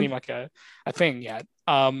 like it wasn't even like a thing yet.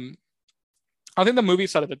 I think the movie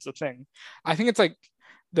side of it's a thing. I think it's like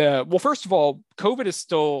first of all, COVID is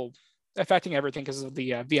still affecting everything because of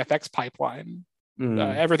the VFX pipeline.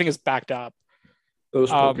 Everything is backed up.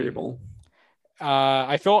 Those poor people.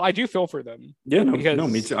 I do feel for them. Yeah, no,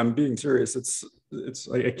 me too. I'm being serious. It's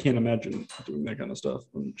I can't imagine doing that kind of stuff,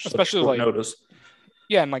 especially like notice.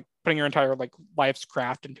 Yeah, and like putting your entire like life's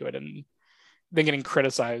craft into it, and then getting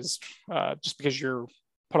criticized just because you're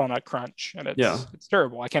put on a crunch, and it's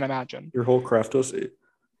terrible. I can't imagine your whole craft pussy.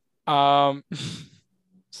 You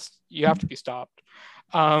have to be stopped.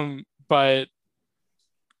 But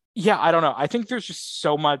Yeah, I don't know. I think there's just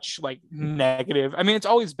so much like negative. I mean, it's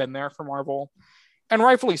always been there for Marvel, and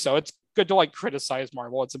rightfully so. It's good to like criticize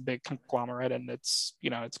Marvel. It's a big conglomerate, and it's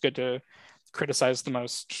good to criticize the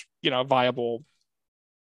most viable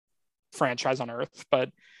franchise on Earth.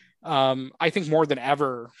 But I think more than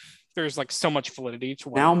ever, there's like so much validity to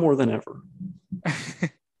now more than ever.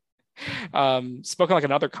 Spoken like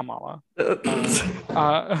another Kamala.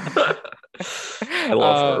 I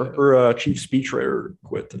love her. Her chief speechwriter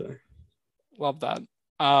quit today. Love that.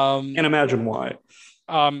 Can't imagine why.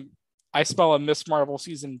 I spell a Miss Marvel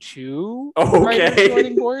season 2. Okay. Right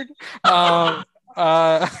joining board. That's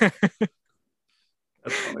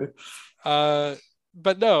funny.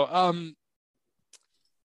 But no.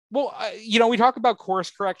 Well, we talk about course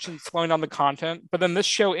correction slowing down the content, but then this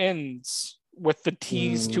show ends with the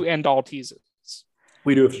tease to end all teases.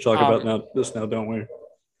 We do have to talk about this now, don't we?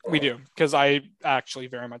 We do, because I actually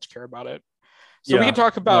very much care about it. So we can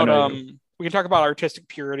talk about artistic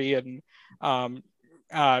purity and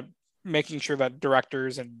making sure that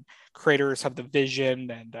directors and creators have the vision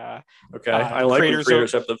and I like when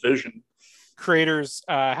creators have the vision. Creators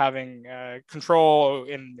having control,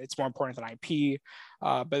 and it's more important than IP.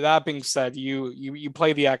 But that being said, you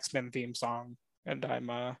play the X-Men theme song, and I'm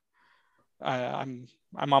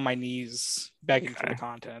on my knees begging for the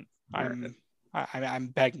content. I'm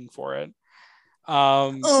begging for it.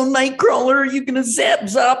 Nightcrawler, are you gonna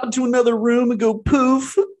zap into another room and go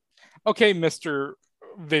poof? Okay, Mr.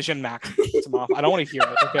 Vision Max. I don't want to hear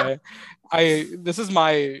it. Okay, this is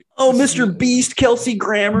my. Oh, Mr. Beast, Kelsey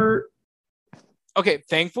Grammer. Okay,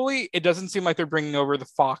 thankfully, it doesn't seem like they're bringing over the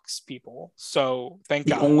Fox people. So thank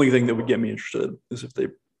God. The only thing that would get me interested is if they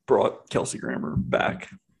brought Kelsey Grammer back.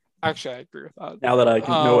 Actually, I agree with that. Now that I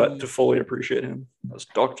can know it to fully appreciate him as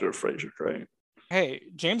Dr. Fraser Crane. Hey,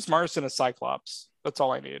 James Marsden is Cyclops. That's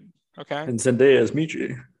all I need. Okay. And Zendaya is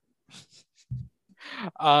Michi.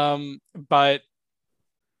 But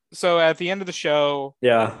so at the end of the show.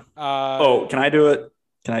 Yeah. Can I do it?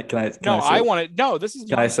 Can I? No, I want it. No, this is.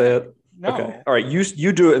 Can I say it? No. Okay. All right.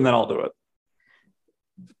 You do it, and then I'll do it.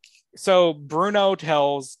 So Bruno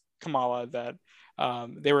tells Kamala that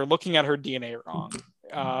they were looking at her DNA wrong.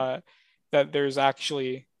 That there's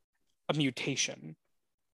actually a mutation,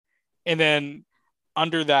 and then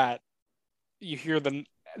under that you hear the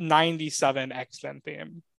 97 X-Men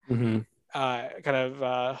theme kind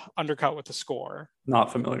of undercut with the score.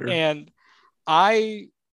 Not familiar. And I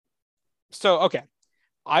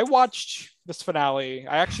watched this finale.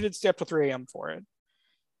 I actually did stay up to 3 a.m. for it,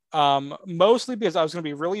 mostly because I was going to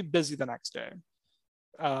be really busy the next day.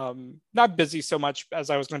 Not busy so much as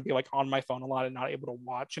I was going to be like on my phone a lot and not able to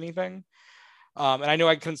watch anything. And I knew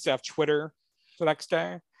I couldn't stay off Twitter the next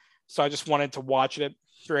day. So I just wanted to watch it at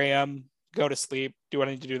 3 a.m., go to sleep, do what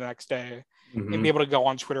I need to do the next day, and be able to go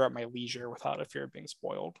on Twitter at my leisure without a fear of being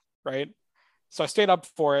spoiled. Right. So I stayed up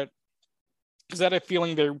for it because I had a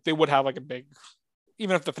feeling they would have like a big,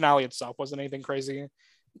 even if the finale itself wasn't anything crazy,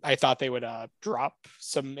 I thought they would drop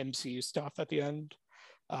some MCU stuff at the end.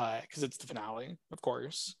 Because it's the finale, of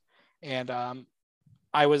course. And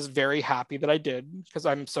I was very happy that I did, because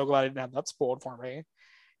I'm so glad I didn't have that spoiled for me.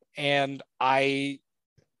 And I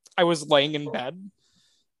was laying in bed,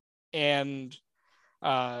 and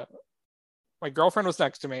my girlfriend was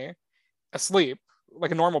next to me, asleep,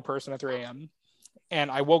 like a normal person at 3 a.m. And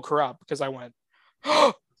I woke her up because I went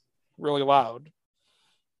really loud.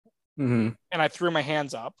 And I threw my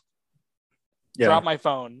hands up, dropped my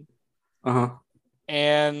phone.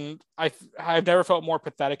 And I've never felt more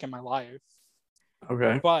pathetic in my life.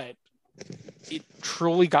 Okay. But it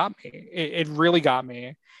truly got me. It really got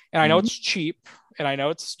me. And I know it's cheap and I know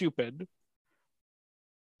it's stupid,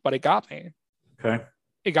 but it got me. Okay.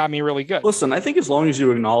 It got me really good. Listen, I think as long as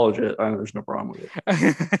you acknowledge it, there's no problem with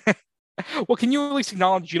it. Well, can you at least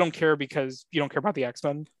acknowledge you don't care because you don't care about the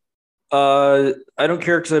X-Men? I don't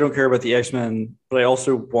care because I don't care about the X-Men, but I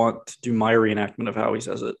also want to do my reenactment of how he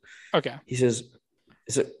says it. Okay. He says,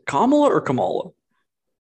 is it Kamala or Kamala?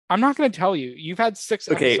 I'm not going to tell you. You've had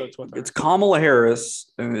 6 episodes with her. It's Kamala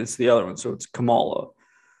Harris, and it's the other one, so it's Kamala.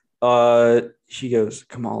 She goes,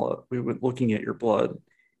 Kamala, we went looking at your blood,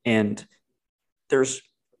 and it's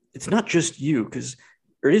not just you,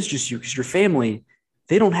 or it is just you, because your family,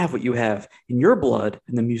 they don't have what you have in your blood.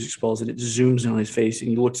 And the music swells, and it zooms in on his face, and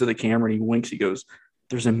he looks at the camera, and he winks, he goes,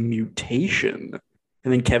 there's a mutation.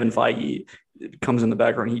 And then Kevin Feige comes in the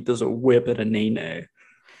background, he does a whip at a nay.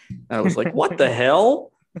 I was like, what the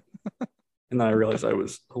hell? And then I realized I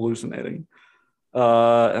was hallucinating.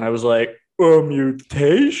 And I was like, a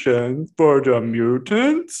mutation for the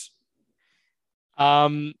mutants?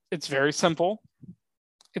 It's very simple.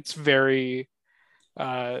 It's very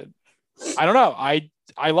I don't know.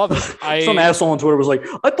 I love it. Some asshole on Twitter was like,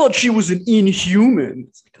 I thought she was an Inhuman.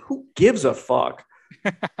 It's like, who gives a fuck?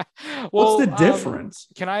 Well, what's the difference?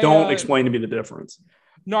 Don't explain to me the difference.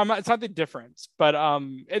 No, I'm not. It's not the difference, but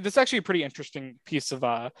it's actually a pretty interesting piece of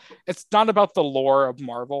It's not about the lore of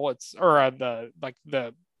Marvel. It's the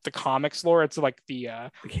comics lore. It's like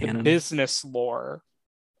the business lore,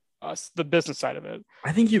 the business side of it.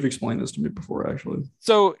 I think you've explained this to me before, actually.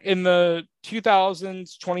 So in the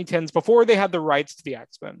 2000s, 2010s, before they had the rights to the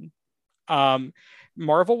X-Men,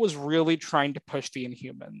 Marvel was really trying to push the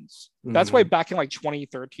Inhumans. That's why back in like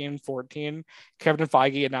 2013, 14, Kevin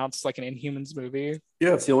Feige announced like an Inhumans movie.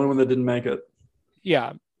 Yeah, it's the only one that didn't make it.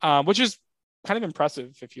 Yeah, which is kind of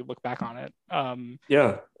impressive if you look back on it.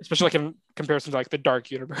 Yeah, especially like in comparison to like the Dark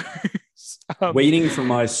Universe. Waiting for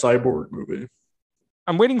my Cyborg movie.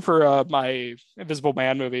 I'm waiting for my Invisible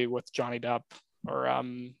Man movie with Johnny Depp or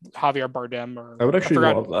Javier Bardem. Or I would actually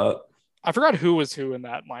love that. I forgot who was who in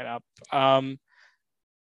that lineup.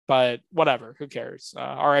 But whatever, who cares?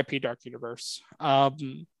 R.I.P. Dark Universe.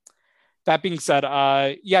 That being said,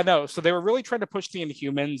 so they were really trying to push the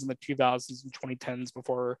Inhumans in the 2000s and 2010s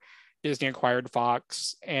before Disney acquired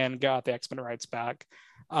Fox and got the X-Men rights back.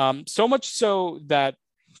 So much so that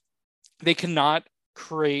they cannot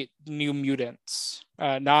create new mutants,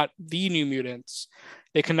 not the new mutants.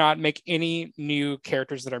 They cannot make any new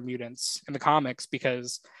characters that are mutants in the comics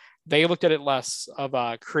because they looked at it less of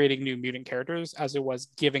creating new mutant characters as it was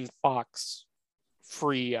giving Fox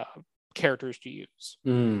free characters to use.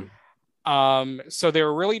 So they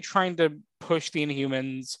were really trying to push the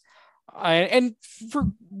Inhumans. And for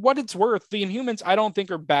what it's worth, the Inhumans, I don't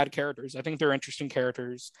think are bad characters. I think they're interesting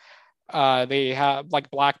characters. They have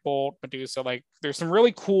like Black Bolt, Medusa, like there's some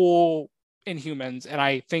really cool Inhumans, and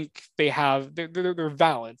I think they're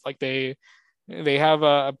valid. Like they have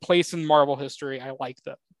a place in Marvel history. I like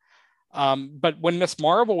them. But when Miss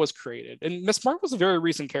Marvel was created, and Miss Marvel was a very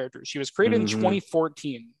recent character, she was created in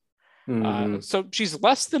 2014. So she's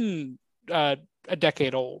less than a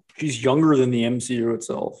decade old. She's younger than the MCU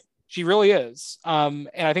itself. She really is. And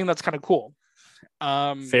I think that's kind of cool.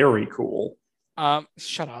 Very cool.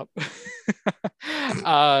 Shut up.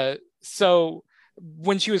 So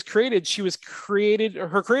when she was created,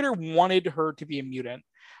 her creator wanted her to be a mutant,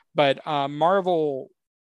 but Marvel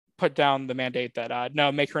put down the mandate that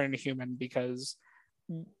no, make her an Inhuman because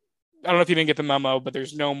I don't know if you didn't get the memo, but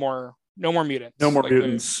there's no more mutants. No more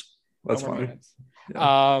mutants. That's funny. Mutants.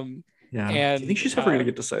 Yeah. And do you think she's ever going to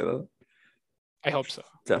get to say that? I hope so.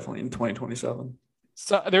 Definitely in 2027.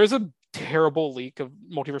 So there's a terrible leak of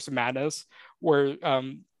Multiverse of Madness where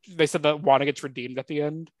they said that Wanda gets redeemed at the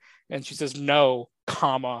end, and she says, "No,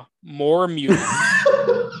 comma, more mutants."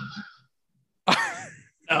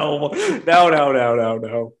 No.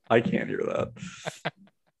 I can't hear that.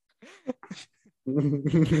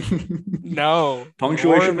 No.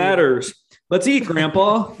 Punctuation matters. Let's eat,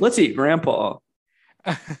 Grandpa. Let's eat, Grandpa.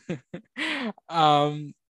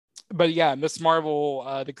 But yeah, Miss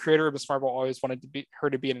Marvel, the creator of Miss Marvel always wanted her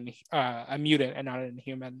to be a mutant and not an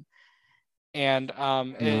Inhuman. And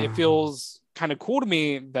it feels kind of cool to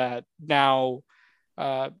me that now,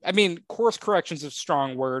 course correction is a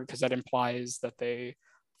strong word because that implies that they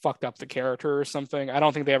fucked up the character or something. I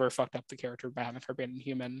don't think they ever fucked up the character by having her be an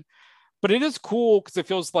Inhuman. But it is cool because it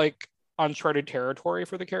feels like uncharted territory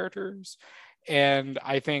for the characters. And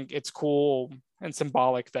I think it's cool and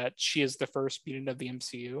symbolic that she is the first mutant of the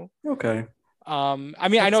MCU. Okay. I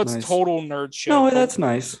know it's nice. Total nerd shit. No, that's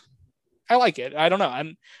nice. I like it. I don't know.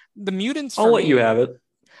 And the mutants. I'll let you have it.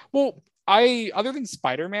 Well, other than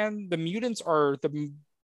Spider-Man, the mutants are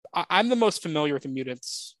I'm the most familiar with the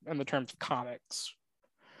mutants in the terms of comics.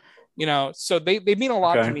 So they mean a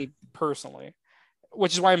lot to me personally,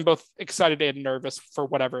 which is why I'm both excited and nervous for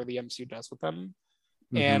whatever the MCU does with them.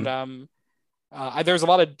 And there's a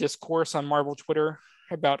lot of discourse on Marvel Twitter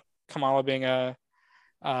about Kamala being a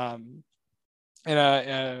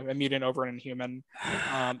mutant over an Inhuman.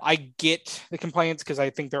 I get the complaints because I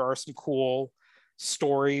think there are some cool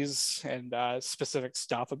stories and specific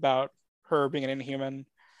stuff about her being an Inhuman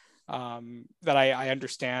that I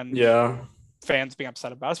understand. Yeah, fans being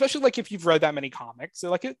upset about, especially like if you've read that many comics.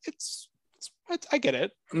 Like it's I get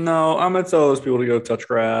it. No, I'm gonna tell those people to go touch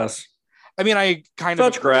grass. I kind of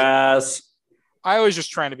touch grass. I was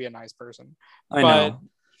just trying to be a nice person. I know.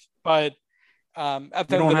 But at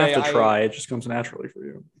the you end of the day, you don't have to try. It just comes naturally for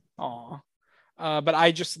you. But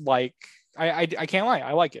I just like I can't lie.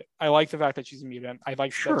 I like it. I like the fact that she's a mutant. I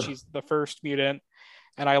like that she's the first mutant,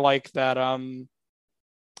 and I like that. I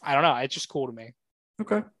don't know. It's just cool to me.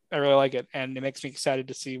 Okay. I really like it, and it makes me excited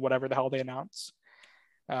to see whatever the hell they announce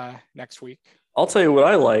next week. I'll tell you what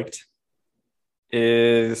I liked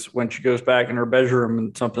is when she goes back in her bedroom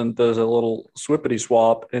and something does a little swippity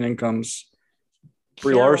swap, and in comes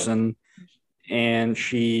Brie Larson, and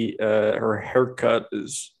she her haircut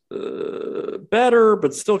is better,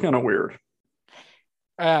 but still kind of weird.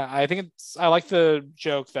 I like the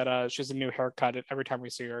joke that she has a new haircut every time we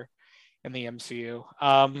see her in the MCU.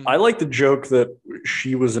 I like the joke that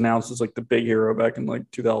she was announced as like the big hero back in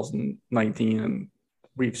like 2019, and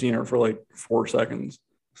we've seen her for like 4 seconds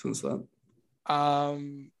since then.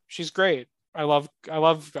 She's great. I love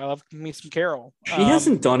me some Carol. She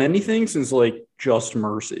hasn't done anything since like Just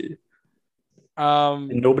Mercy.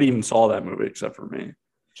 And nobody even saw that movie except for me.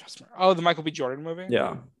 The Michael B. Jordan movie?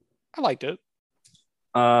 Yeah. I liked it.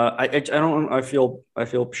 I feel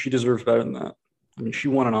she deserves better than that. I mean, she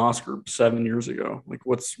won an Oscar 7 years ago. Like,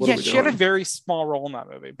 what she had a very small role in that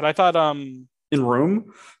movie, but I thought in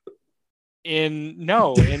Room? In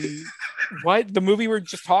what? The movie we're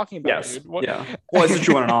just talking about. Yes. Dude. What? Yeah. Well, I said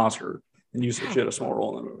she won an Oscar, and you said she had a small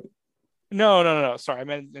role in that movie. No. Sorry, I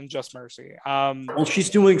meant in Just Mercy. Well, she's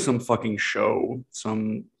doing some fucking show,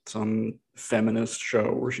 some feminist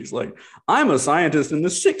show where she's like, I'm a scientist in the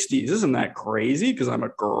 60s. Isn't that crazy? Because I'm a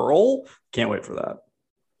girl. Can't wait for that.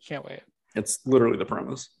 Can't wait. It's literally the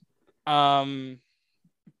premise. But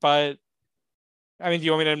I mean, do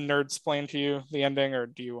you want me to nerd explain to you the ending, or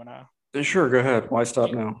do you want to? Sure, go ahead. Why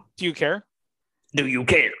stop now? Do you care? Do you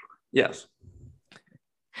care? Yes.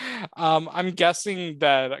 I'm guessing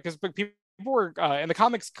that because people were in the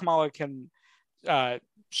comics, Kamala can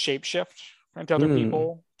shapeshift into other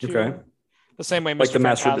people. Okay. The same way, like the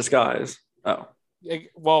Master of Disguise. Oh.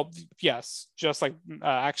 Well, yes. Just like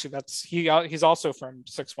actually, he's also from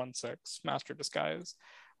 616, Master of Disguise.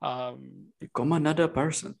 Become another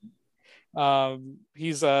person.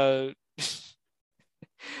 He's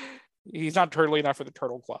he's not turtly enough for the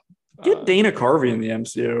Turtle Club. Get Dana Carvey in the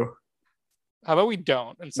MCU. How about we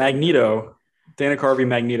don't? Magneto. Dana Carvey,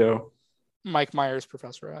 Magneto. Mike Myers,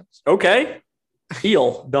 Professor X. Okay.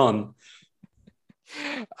 Deal. Done.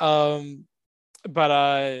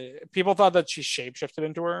 But people thought that she shapeshifted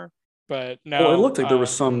into her, but no. Well, it looked like there was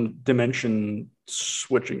some dimension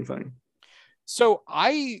switching thing. So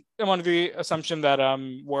I am under the assumption that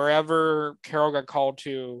wherever Carol got called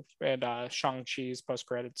to in Shang-Chi's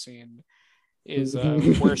post-credit scene is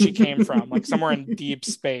where she came from, like somewhere in deep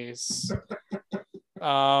space.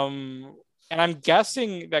 And I'm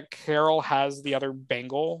guessing that Carol has the other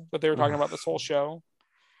bangle that they were talking about this whole show.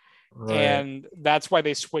 Right. And that's why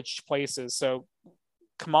they switched places. So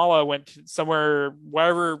Kamala went somewhere,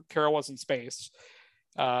 wherever Carol was in space.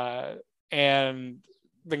 And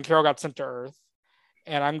then Carol got sent to Earth.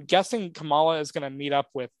 And I'm guessing Kamala is going to meet up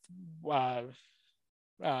with, what's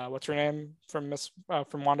her name from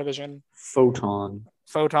WandaVision? Photon.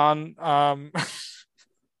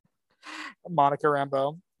 Monica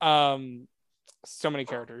Rambeau. So many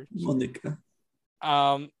characters. Monica.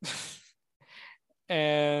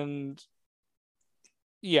 And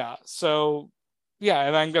yeah, so yeah,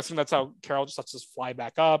 and I'm guessing that's how Carol just has to fly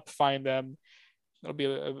back up, find them. It'll be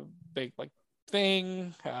a big like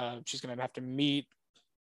thing. She's gonna have to meet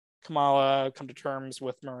Kamala, come to terms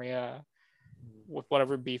with Maria, with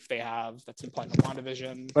whatever beef they have that's implied in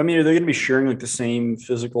WandaVision. I mean, are they gonna be sharing like the same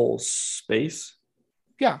physical space?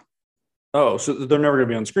 Yeah. Oh, so they're never gonna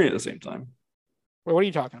be on screen at the same time. Wait, what are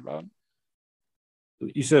you talking about?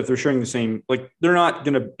 You said if they're sharing the same, like they're not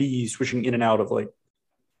going to be switching in and out of like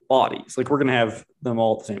bodies. Like we're going to have them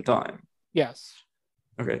all at the same time. Yes.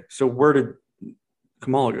 Okay. So where did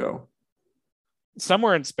Kamala go?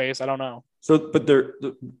 Somewhere in space. I don't know. So, but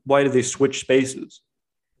why did they switch spaces?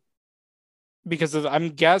 Because I'm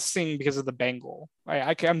guessing because of the bangle.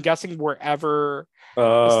 I'm guessing wherever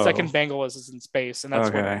the second bangle is in space. And that's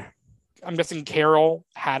okay. I'm guessing Carol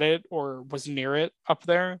had it or was near it up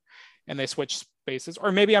there and they switched spaces,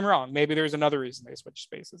 or maybe I'm wrong. Maybe there's another reason they switched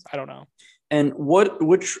spaces. I don't know. And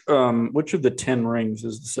which of the 10 rings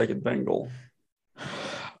is the second bangle?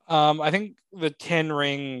 I think the 10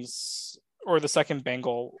 rings or the second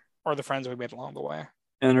bangle are the friends we made along the way.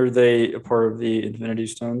 And are they a part of the Infinity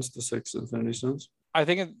Stones, the 6 Infinity Stones? I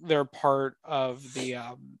think they're part of the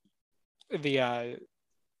what do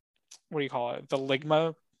you call it? The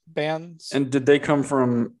Ligma bands. And did they come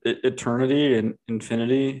from Eternity and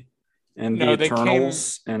Infinity and the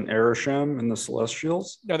Eternals and Arishem and the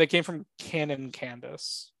Celestials? No, they came from Ken and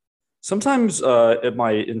Candace. Sometimes at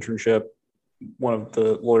my internship, one of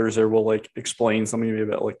the lawyers there will like explain something to me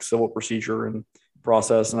about like civil procedure and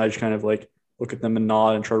process, and I just kind of like look at them and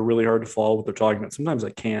nod and try really hard to follow what they're talking about. Sometimes I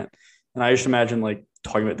can't. And I just imagine like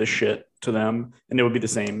talking about this shit to them, and it would be the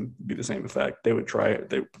same effect. They would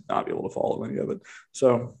not be able to follow any of it.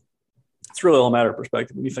 So it's really all a matter of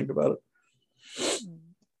perspective when you think about it.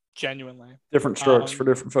 Genuinely. Different strokes for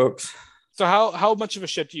different folks. So how much of a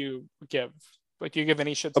shit do you give? Like, do you give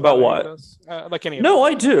any shits about what? Like any? No,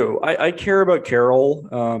 I do. I care about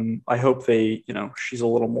Carol. I hope they, she's a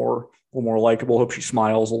little more likable. Hope she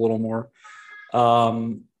smiles a little more.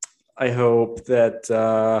 I hope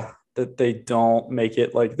that they don't make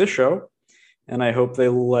it like this show, and I hope they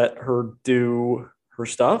let her do her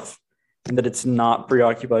stuff, and that it's not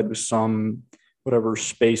preoccupied with some whatever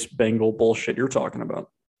space Bengal bullshit you're talking about.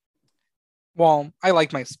 Well, I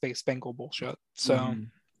like my space Bengal bullshit, so.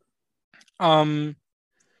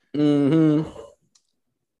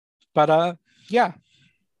 But yeah.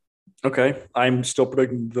 Okay, I'm still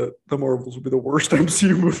predicting that the Marvels will be the worst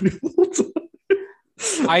MCU movie of all time.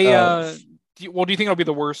 Do you think it'll be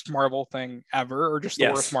the worst Marvel thing ever, or just the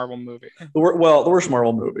worst Marvel movie? The worst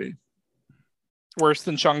Marvel movie. Worse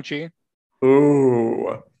than Shang-Chi?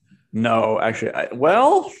 Ooh, no, actually,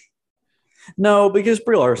 no, because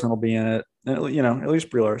Brie Larson will be in it. At least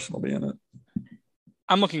Brie Larson will be in it.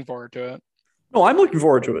 I'm looking forward to it. No, I'm looking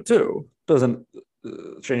forward to it too. Doesn't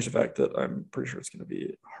change the fact that I'm pretty sure it's going to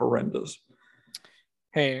be horrendous.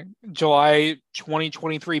 Hey, July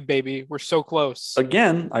 2023, baby. We're so close.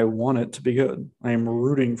 Again, I want it to be good. I am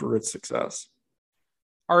rooting for its success.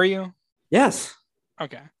 Are you? Yes.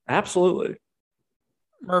 Okay. Absolutely.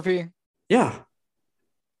 Murphy? Yeah.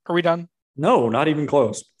 Are we done? No, not even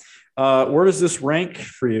close. Where does this rank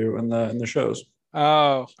for you in the shows?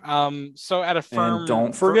 Oh, so at a firm... And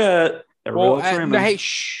don't forget... Hey,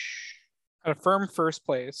 shh. At a firm first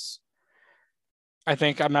place, I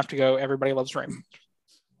think I'm gonna have to go Everybody Loves Raymond.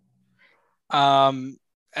 At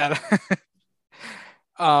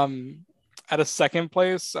a second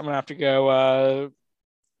place, I'm gonna have to go.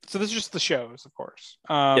 So this is just the shows, of course.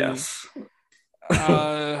 Yes.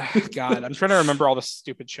 God, I'm trying to remember all the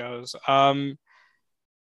stupid shows.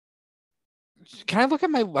 Can I look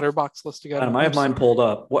at my letterbox list again? I have mine pulled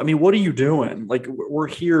up. What are you doing? Like, we're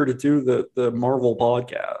here to do the Marvel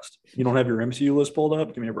podcast. You don't have your MCU list pulled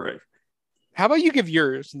up? Give me a break. How about you give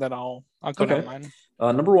yours, and then I'll go down mine.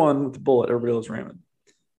 Number 1 with the bullet, Everybody Loves Raymond.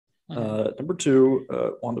 Number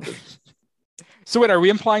 2, WandaVision. So wait, are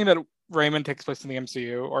we implying that Raymond takes place in the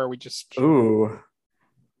MCU, or are we just? Ooh.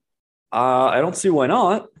 I don't see why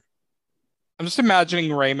not. I'm just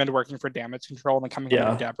imagining Raymond working for damage control and then coming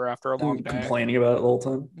home to Deborah after a long day. Complaining about it the whole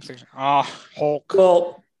time. Hulk.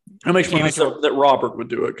 Well, it makes sense that Robert would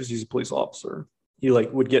do it because he's a police officer. He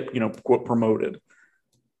would get, quote, promoted.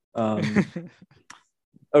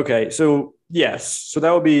 Okay, so yes. So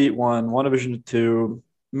that would be 1, WandaVision 2,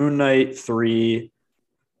 Moon Knight 3,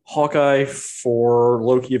 Hawkeye 4,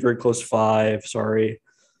 Loki a very close 5, sorry.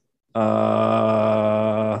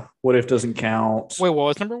 What If doesn't count. Wait, what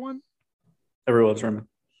was number 1? Everyone's Raymond.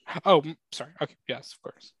 Oh, sorry. Okay, yes, of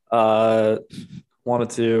course. Wanda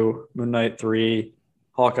 2, Moon Knight 3,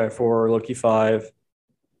 Hawkeye 4, Loki 5.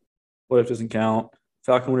 What If doesn't count.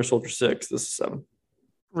 Falcon Winter Soldier 6. This is 7.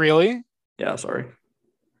 Really? Yeah, sorry.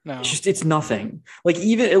 No. It's nothing.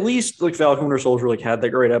 Even at least Falcon Winter Soldier had that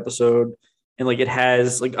great episode. And it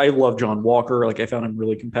has I love John Walker. I found him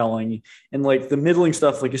really compelling. And the middling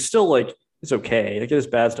stuff is still it's okay. It is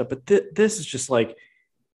bad stuff. But this is just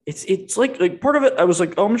it's part of it. I was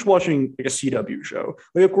I'm just watching a CW show.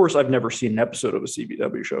 Of course, I've never seen an episode of a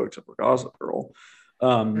CW show except for Gossip Girl.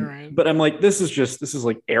 Right. But I'm this is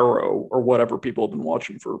Arrow or whatever people have been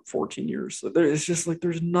watching for 14 years. So it's just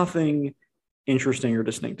there's nothing interesting or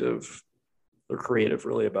distinctive or creative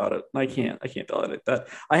really about it. And I can't validate that.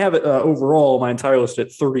 I have it overall my entire list at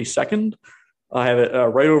 32nd. I have it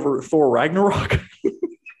right over Thor Ragnarok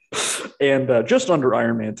and just under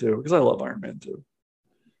Iron Man 2 because I love Iron Man 2.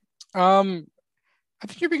 I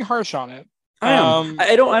think you're being harsh on it. I am.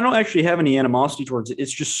 I don't actually have any animosity towards it.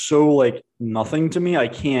 It's just so nothing to me. I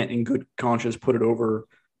can't in good conscience put it over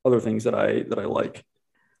other things that I like.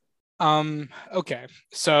 Okay.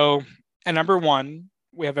 So at number 1,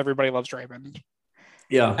 we have Everybody Loves Raymond.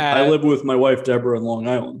 Yeah. I live with my wife Deborah in Long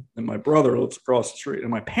Island, and my brother lives across the street,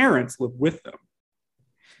 and my parents live with them.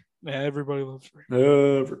 Everybody Loves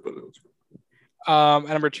Raymond. Everybody Loves Raymond.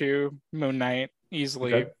 At number 2, Moon Knight,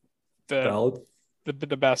 easily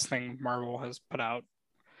the best thing Marvel has put out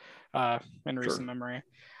in recent memory.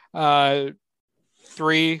 3,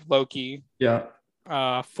 Loki. Yeah.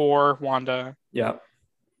 4, Wanda. Yeah.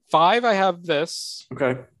 5, I have this.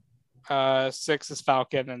 Okay. 6 is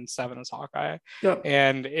Falcon, and 7 is Hawkeye. Yeah.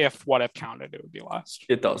 And if What If counted, it would be last.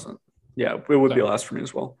 It doesn't. Yeah, it would be last for me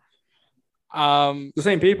as well. The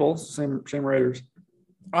same people, same writers.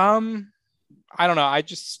 I don't know.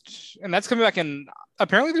 And that's coming back in.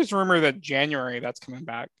 Apparently, there's a rumor that January that's coming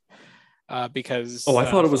back. Because I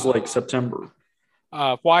thought it was like September.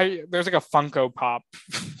 Why? There's like a Funko Pop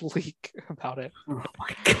leak about it. Oh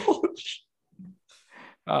my gosh.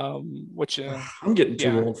 Which I'm getting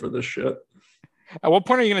too old for this shit. At what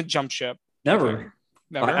point are you gonna jump ship? Never.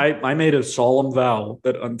 Never. I made a solemn vow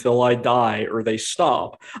that until I die or they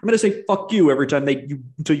stop, I'm gonna say fuck you every time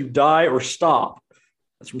until you die or stop.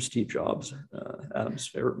 That's from Steve Jobs, Adam's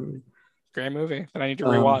favorite movie. Great movie that I need to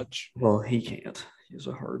rewatch. Well, he can't. He has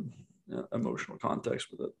a hard emotional context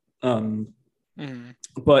with it.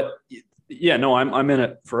 But yeah, no, I'm in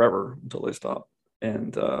it forever until they stop,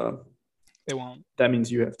 and they won't. That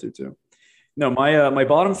means you have to too. No, my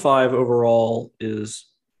bottom 5 overall is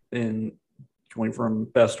in going from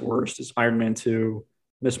best to worst is Iron Man 2,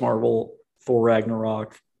 Miss Marvel, Thor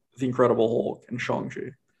Ragnarok, The Incredible Hulk, and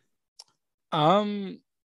Shang-Chi. I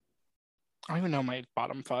don't even know my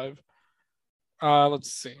bottom 5.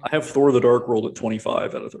 Let's see. I have Thor: The Dark World at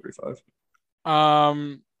 25 out of 35.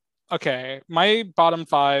 Okay, my bottom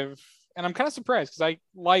 5, and I'm kind of surprised because I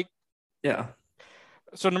like. Yeah.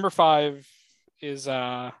 So number 5 is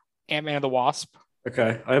Ant-Man and the Wasp.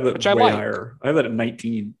 Okay, I have it way higher. I have that at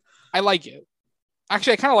 19. I like it.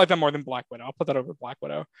 Actually, I kind of like that more than Black Widow. I'll put that over Black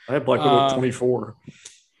Widow. I have Black Widow at 24.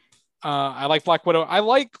 I like Black Widow. I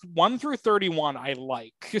like 1 through 31. I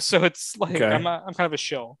like, so it's like okay. I'm kind of a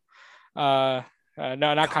shill. No,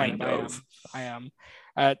 not kind of. I am.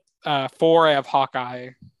 At 4, I have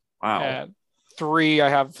Hawkeye. Wow. At 3, I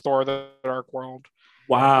have Thor: The Dark World.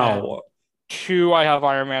 Wow. At 2, I have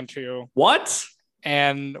Iron Man 2. What?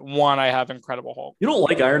 And 1, I have Incredible Hulk. You don't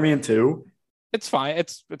like Iron Man 2? It's fine.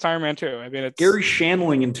 It's Iron Man 2. I mean, it's Gary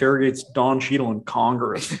Shandling interrogates Don Cheadle in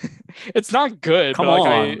Congress. It's not good. Come but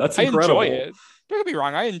on, that's incredible. I enjoy it. Don't get me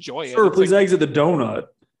wrong. I enjoy it. Sir, please exit the donut.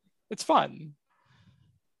 It's fun.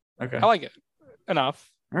 Okay. I like it enough.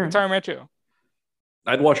 Right. It's Iron Man 2.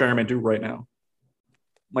 I'd watch Iron Man 2 right now.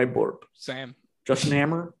 My blurb. Same. Justin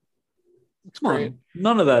Hammer. It's great.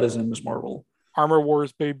 None of that is in Miss Marvel. Armor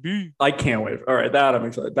Wars, baby. I can't wait. All right, that I'm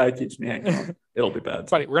excited. That keeps me hanging on. It'll be bad.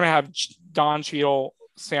 Buddy, we're gonna have Don Cheadle,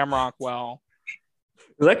 Sam Rockwell.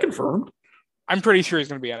 Is that confirmed? I'm pretty sure he's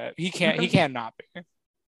gonna be in it. He can't not be.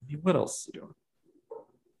 What else is he doing?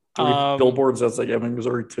 Billboards outside Ebbing,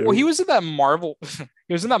 Missouri too. Well, he was in that Marvel.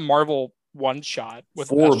 He was in that Marvel one shot with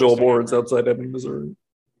 4 billboards outside Ebbing, Missouri.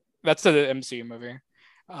 That's the MCU movie.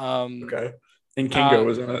 Okay. And Kingo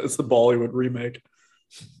was in it. It's the Bollywood remake.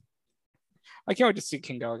 I can't wait to see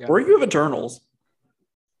Kingo again. Where you have Eternals?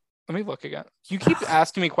 Let me look again. You keep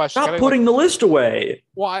asking me questions. Stop putting the list away.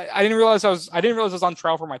 Well, I didn't realize I was on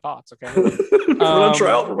trial for my thoughts. Okay. On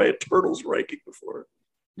trial for my Eternals ranking before.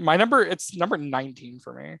 It's number 19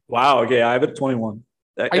 for me. Wow. Okay, I have it at 21.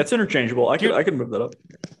 That's interchangeable. I can move that up.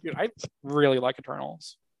 Dude, I really like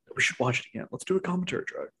Eternals. We should watch it again. Let's do a commentary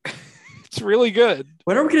track. It's really good.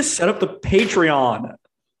 When are we going to set up the Patreon?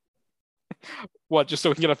 What, just so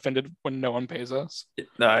we can get offended when no one pays us?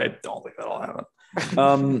 No, I don't think that'll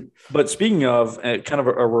happen. But speaking of kind of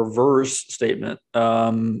a reverse statement,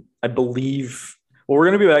 I believe, well, we're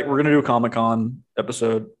going to be back. We're going to do a Comic-Con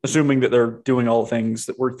episode, assuming that they're doing all the things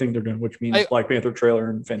that we think they're doing, which means Black Panther trailer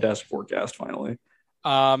and Fantastic Four cast finally.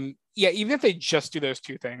 Yeah, even if they just do those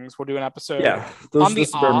 2 things, we'll do an episode. Yeah, that's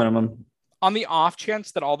the bare minimum. On the off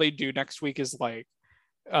chance that all they do next week is like,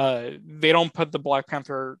 they don't put the Black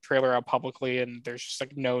Panther trailer out publicly and there's just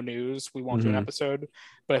like no news, we won't do an episode.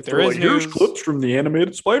 But if there is news, here's clips from the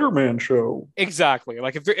animated Spider-Man show. Exactly.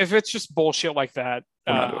 Like if it's just bullshit like that,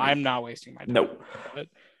 I'm not wasting my time. Nope.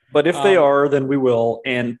 But if they are, then we will.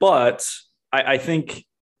 But I think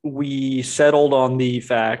we settled on the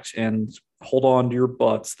fact, and hold on to your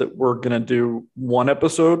butts, that we're gonna do 1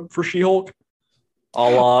 episode for She-Hulk, a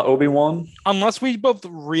la Obi-Wan. Unless we both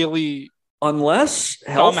really. Unless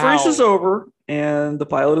hell freezes over and the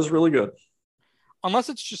pilot is really good. Unless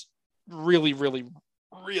it's just really, really,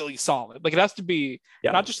 really solid. Like it has to be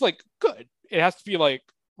not just like good. It has to be like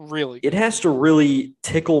really good. It has to really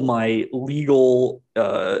tickle my legal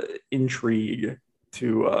intrigue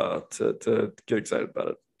to get excited about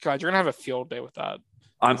it. God, you're gonna have a field day with that.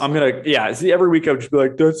 I'm gonna see every week I'll just be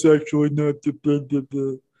like, that's actually not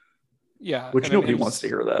the yeah. Which nobody wants to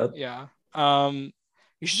hear that. Yeah.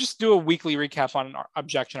 You should just do a weekly recap on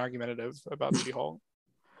Objection Argumentative about She-Hulk.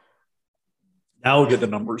 Now we'll get the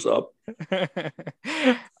numbers up.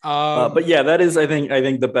 But yeah, that is, I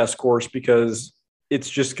think the best course, because it's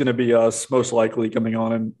just going to be us most likely coming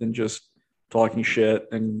on and just talking shit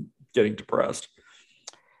and getting depressed.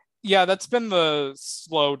 Yeah, that's been the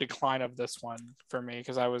slow decline of this one for me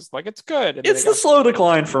because I was like, it's good. And It's the slow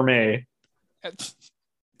decline for me. I'm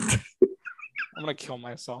gonna kill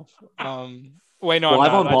myself. Wait, no,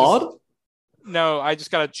 Live I'm not. on pod? No, I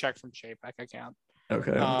just got a check from JPEG. I can't.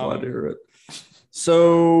 Okay, I'm glad to hear it.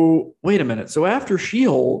 So wait a minute. So after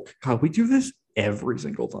She-Hulk, God, we do this every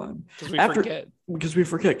single time. Because we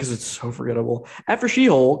forget because it's so forgettable. After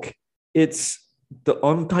She-Hulk, it's the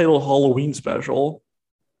untitled Halloween special.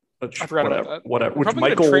 Which, I forgot about that. Whatever. Which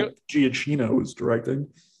Michael Giacchino is directing.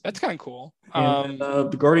 That's kind of cool. And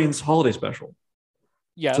the Guardians holiday special.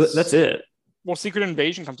 Yes. So that's it. Well, Secret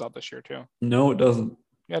Invasion comes out this year too. No, it doesn't.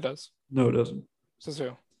 Yeah, it does. No, it doesn't. Says who?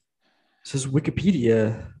 It says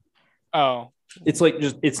Wikipedia. Oh. It's like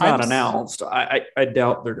it's not announced. I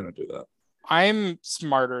doubt they're gonna do that. I'm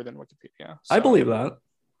smarter than Wikipedia. So. I believe that.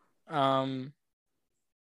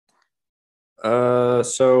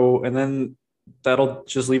 So and then that'll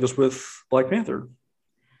just leave us with Black Panther.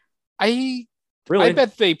 I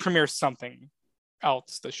bet they premiere something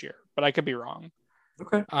else this year, but I could be wrong.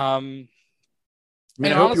 Okay. I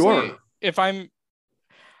hope honestly, you are. If I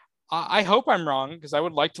hope I'm wrong because I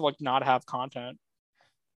would like to not have content.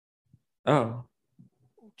 Oh.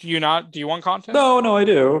 Do you not? Do you want content? No, I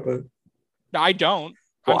do, but I don't.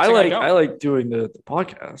 Well, I like doing the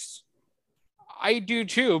podcasts. I do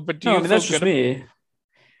too, but that's just me.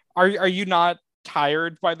 Are you not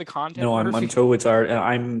tired by the content? No, I'm totally tired.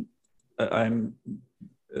 I'm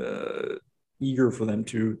eager for them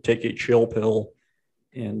to take a chill pill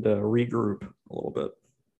and regroup a little bit.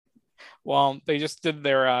 Well, they just did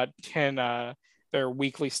their their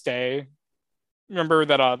weekly stay. Remember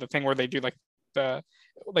that the thing where they do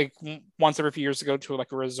once every few years ago to a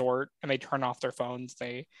resort and they turn off their phones.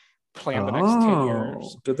 They plan the next 10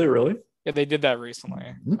 years. Did they really? Yeah, they did that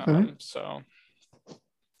recently. Okay. So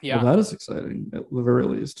yeah, well, that is exciting at the very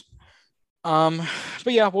least. But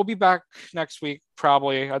yeah, we'll be back next week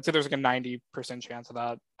probably. I'd say there's a 90% chance of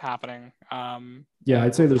that happening. Yeah,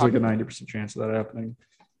 I'd say there's a 90% chance of that happening.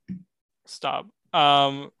 Stop.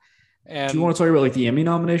 And do you want to talk about the Emmy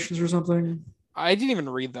nominations or something? I didn't even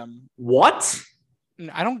read them. What?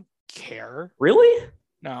 I don't care. Really?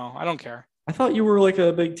 No, I don't care. I thought you were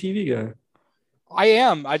a big TV guy. I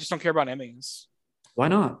am. I just don't care about Emmys. Why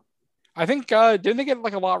not? I think didn't they get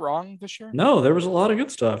a lot wrong this year? No, there was a lot of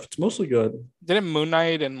good stuff. It's mostly good. Didn't Moon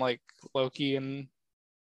Knight and Loki and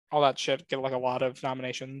all that shit get a lot of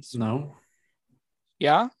nominations? No.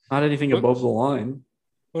 Yeah? Not anything above the line.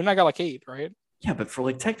 Moon Knight got 8, right? Yeah, but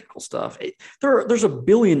for technical stuff, there's a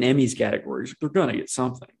billion Emmys categories. They're gonna get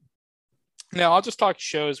something. No, I'll just talk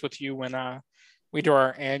shows with you when we do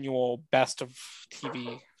our annual best of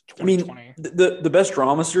TV 2020. I mean, the best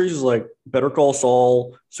drama series is Better Call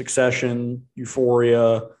Saul, Succession,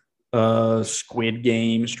 Euphoria, Squid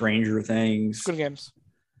Game, Stranger Things, Good Games,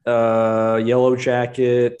 Yellow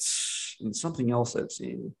Jackets, and something else I've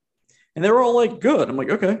seen, and they were all good. I'm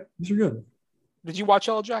okay, these are good. Did you watch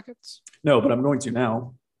Yellow Jackets? No, but I'm going to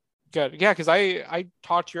now. Good, yeah, because I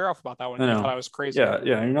talked your off about that one. I thought I was crazy. Yeah,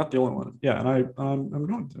 you're not the only one. Yeah, and I'm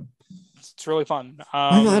going to. It's really fun.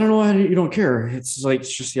 I don't know why you don't care. It's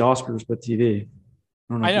just the Oscars, but TV. I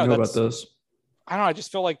don't know if you know about this. I don't know. I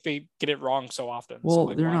just feel like they get it wrong so often. Well,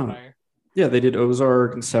 they're not. Yeah, they did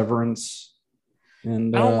Ozark and Severance.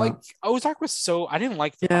 And I don't like Ozark was so. I didn't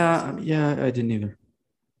like. Yeah, I didn't either.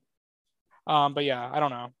 But yeah, I don't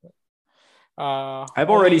know. I've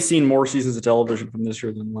already seen more seasons of television from this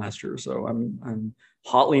year than last year, so I'm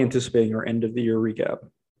hotly anticipating our end of the year recap.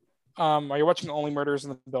 Are you watching Only Murders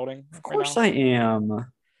in the Building? Of course I am.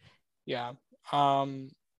 Yeah.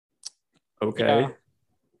 Okay. Yeah.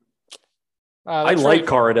 I like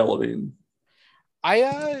Cara Delevingne.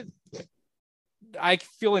 I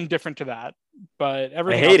feel indifferent to that, but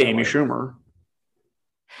everything. I hate Amy Schumer.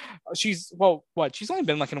 She's only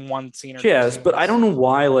been in one scene. She has, but I don't know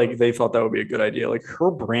why they thought that would be a good idea. Her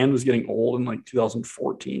brand was getting old in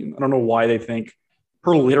 2014. I don't know why they think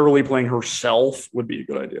her literally playing herself would be a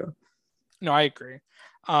good idea. No, I agree.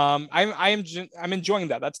 I'm enjoying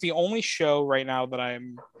that. That's the only show right now that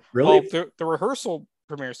I'm really. The rehearsal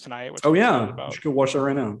premieres tonight. Which you should go watch that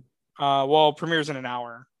right now. Premieres in an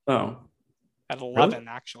hour. Oh, at 11 really?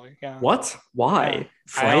 Actually. Yeah. What? Why? Yeah.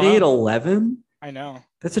 Friday at 11? I know.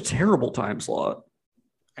 That's a terrible time slot.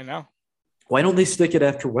 I know. Why don't they stick it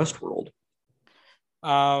after Westworld?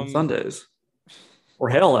 On Sundays, or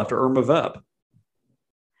hell, after Irma Vep.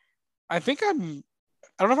 I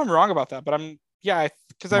don't know if I'm wrong about that, but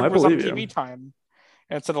because I was on TV time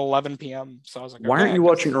and it's at 11 p.m. So I was like, why aren't you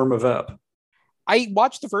watching Irma Vep? I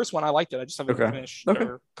watched the first one. I liked it. I just haven't finished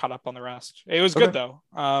or caught up on the rest. It was good though.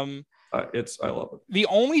 I love it. The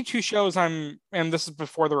only two shows and this is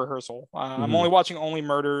before the rehearsal. I'm only watching Only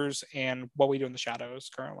Murders and What We Do in the Shadows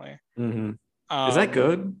currently. Is that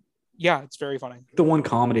good? Yeah, it's very funny. The one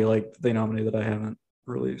comedy like they nominated that I haven't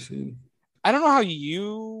really seen. I don't know how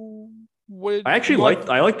you would. I actually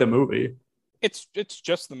I like the movie. It's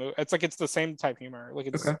just the movie. It's like it's the same type humor. Like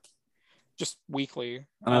it's just weekly.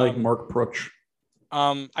 And I like Mark Pruch.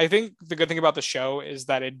 I think the good thing about the show is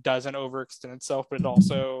that it doesn't overextend itself, but it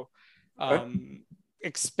also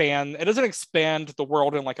expand. It doesn't expand the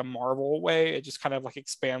world in like a Marvel way. It just kind of like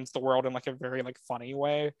expands the world in like a very like funny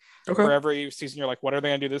way. Where every season you're like, what are they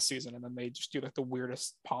gonna do this season? And then they just do like the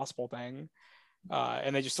weirdest possible thing.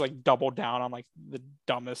 And they just like double down on like the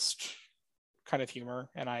dumbest kind of humor.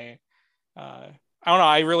 And I don't know,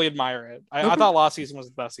 I really admire it. I thought last season was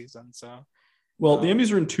the best season. So well, the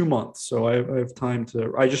Emmys are in 2 months, so I have time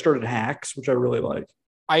to. I just started Hacks, which I really like.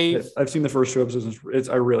 I've seen the first 2 episodes.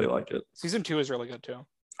 I really like it. Season 2 is really good too.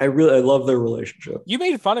 I love their relationship. You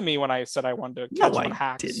made fun of me when I said I wanted to catch up on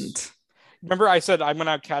Hacks. Didn't. Remember, I said I'm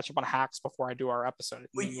gonna catch up on Hacks before I do our episode.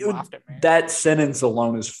 You laughed at me. That sentence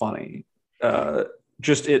alone is funny.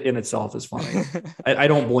 Just it in itself is funny. I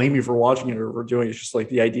don't blame you for watching it or for doing it. It's just like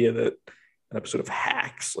the idea that an episode of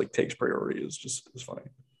Hacks like takes priority is funny.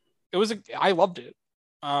 I loved it.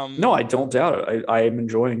 No, I don't doubt it. I am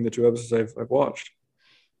enjoying the 2 episodes I've watched.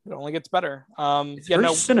 It only gets better. It's very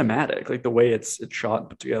cinematic, like the way it's shot and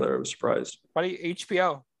put together. I was surprised. Buddy,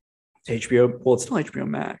 HBO. HBO. Well, it's still HBO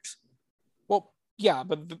Max. Well, yeah,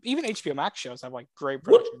 but even HBO Max shows have like great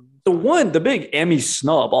production. The big Emmy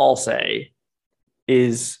snub, I'll say,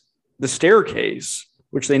 is The Staircase,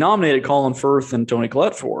 which they nominated Colin Firth and Toni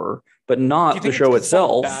Collette for, but not the show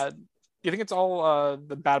itself. Do you think it's all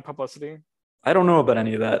the bad publicity? I don't know about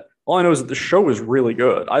any of that. All I know is that the show was really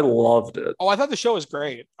good. I loved it. Oh, I thought the show was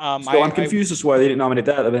great. I'm confused as to why they didn't nominate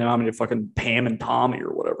that. They nominated fucking Pam and Tommy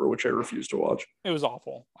or whatever, which I refuse to watch. It was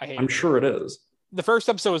awful. I'm sure it is. The first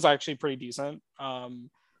episode was actually pretty decent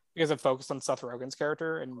because it focused on Seth Rogen's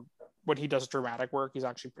character, and when he does dramatic work, he's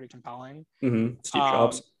actually pretty compelling. Steve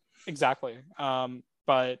Jobs. Exactly.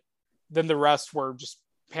 But then the rest were just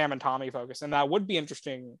Pam and Tommy focused, and that would be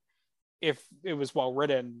interesting if it was well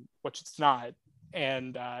written, which it's not.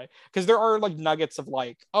 And because there are like nuggets of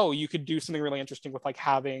like, oh, you could do something really interesting with like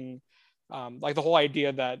having like the whole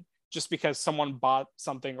idea that just because someone bought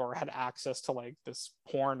something or had access to like this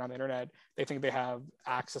porn on the internet, they think they have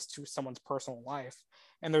access to someone's personal life.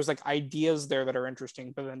 And there's like ideas there that are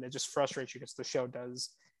interesting, but then it just frustrates you because the show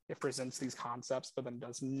it presents these concepts, but then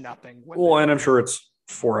does nothing with it. And I'm sure it's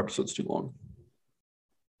 4 episodes too long.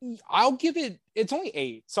 I'll give it's only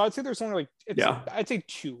 8. So I'd say there's only I'd say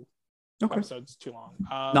 2 episodes too long.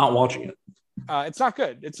 Not watching it. It's not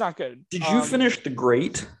good. It's not good. Did you finish The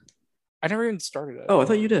Great? I never even started it. Oh, I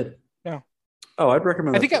thought you did. No. Oh, I'd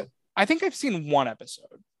recommend it. I think I've seen 1 episode.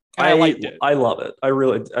 And I liked it. I love it.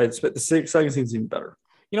 The second season's even better.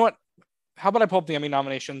 You know what? How about I pull up the Emmy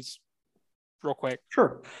nominations real quick?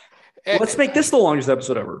 Sure. Let's make this the longest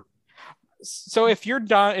episode ever. So if you're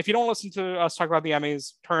done, if you don't listen to us talk about the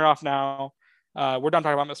Emmys, turn it off now. We're done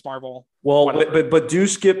talking about Miss Marvel. Well, but do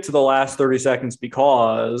skip to the last 30 seconds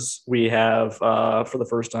because we have, for the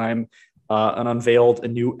first time, unveiled a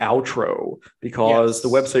new outro because the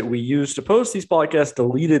website we use to post these podcasts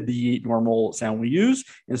deleted the normal sound we use.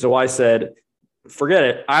 And so I said, forget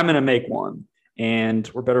it. I'm going to make one and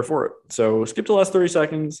we're better for it. So skip to the last 30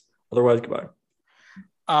 seconds. Otherwise, goodbye.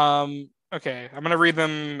 Okay, I'm gonna read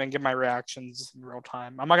them and give my reactions in real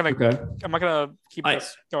time. I'm not gonna keep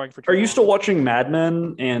this going for too long. Are you still watching Mad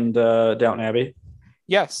Men and Downton Abbey?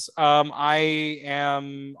 Yes. I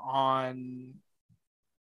am on.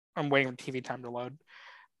 I'm waiting for TV time to load.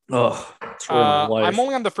 Oh, it's really my life. I'm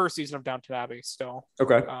only on the first season of Downton Abbey still.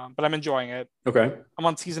 Okay. But I'm enjoying it. Okay. I'm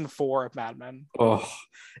on season 4 of Mad Men. Oh,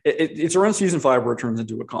 it's around season 5 where it turns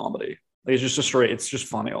into a comedy. Like it's just it's just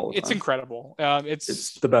funny all the time. It's incredible.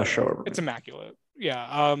 It's the best show ever. It's immaculate. Yeah.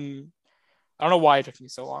 I don't know why it took me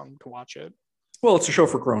so long to watch it. Well, it's a show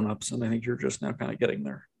for grown-ups, and I think you're just now kind of getting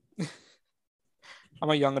there.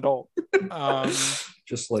 I'm a young adult.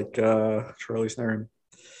 Just like Charlize Theron.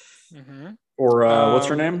 Mm-hmm. Or what's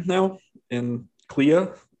her name now? In Clea?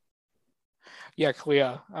 Yeah,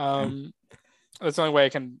 Clea. That's the only way I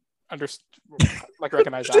can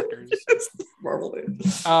recognize actors. Marvel.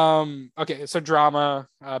 Okay, so drama,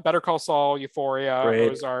 Better Call Saul, Euphoria,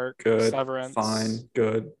 Great, Ozark, good, Severance, fine,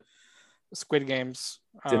 good. Squid Games,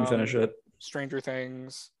 Didn't finish it. Stranger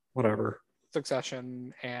Things, whatever.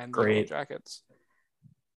 Succession, and Great Jackets.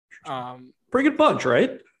 Pretty good bunch,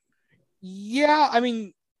 right? Yeah, I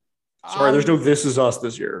mean, sorry, there's no This Is Us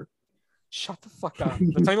this year. Shut the fuck up.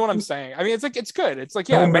 That's not even what I'm saying. I mean, it's like it's good. It's like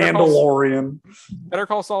No Mandalorian. Better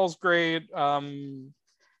Call Saul's great. I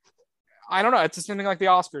don't know. It's the same thing like the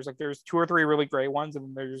Oscars. Like there's 2 or 3 really great ones, and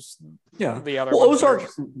then there's the other. Well, ones Ozark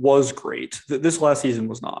was great. This last season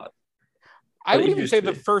was not. I would even say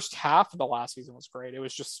the first half of the last season was great. It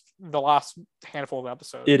was just the last handful of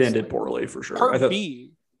episodes. It ended poorly for sure. Part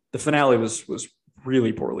B. The finale was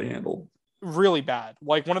really poorly handled. Really bad.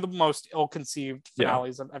 Like one of the most ill-conceived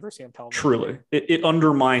finales I've ever seen on television. Truly. It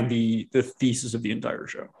undermined the thesis of the entire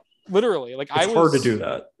show. Literally. Like it's hard to do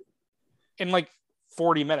that. In like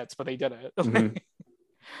 40 minutes, but they did it. Mm-hmm.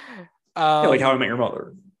 Like How I Met Your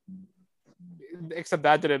Mother. Except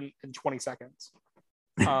that did it in 20 seconds.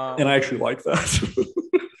 And I actually like that.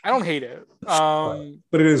 I don't hate it.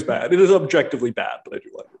 But it is bad. It is objectively bad, but I do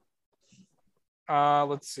like it.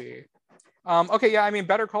 Let's see. Okay, yeah, I mean,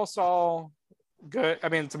 Better Call Saul, good. I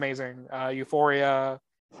mean, it's amazing. Euphoria,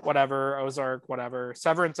 whatever. Ozark, whatever.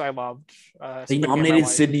 Severance, I loved. They nominated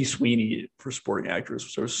Sydney Sweeney for supporting actress,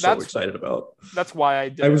 which I was so excited about. That's why I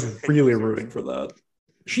did. I was really rooting for that.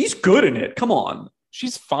 She's good in it. Come on.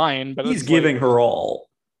 She's fine, but he's giving her all.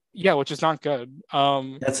 Yeah, which is not good.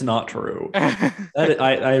 That's not true.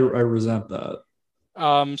 I resent that.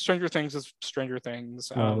 Stranger Things is Stranger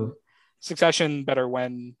Things. Succession better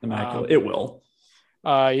win. Immaculate. It will.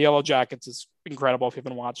 Yellow Jackets is incredible. If you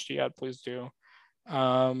haven't watched it yet, please do.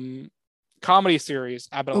 Comedy series.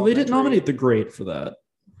 Abbott Elementary. They didn't nominate The Great for that.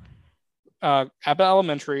 Abbott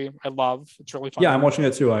Elementary, I love. It's really fun. Yeah, I'm watching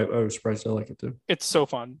that too. I was surprised I like it too. It's so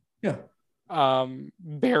fun. Yeah.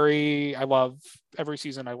 Barry, I love. Every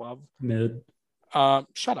season I love. Mid.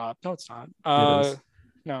 Shut up. No, it's not.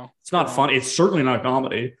 No. It's not funny. It's certainly not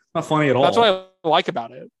comedy. Not funny at all. That's what I like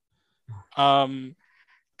about it. Curb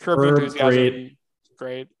Your Enthusiasm,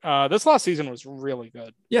 great. This last season was really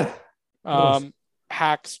good. Yeah.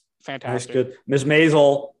 Hacks, fantastic. Good. Miss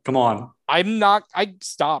Maisel, come on. I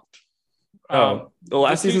stopped. The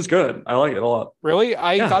last season's good. I like it a lot. Really?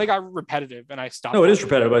 I thought it got repetitive and I stopped. No, it is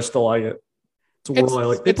repetitive. I still like it. It's a world I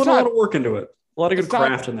like. They put a lot of work into it. A lot of good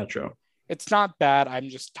craft in that show. It's not bad. I'm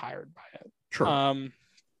just tired by it. Sure.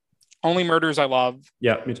 Only Murders I love.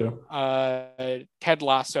 Yeah, me too. Ted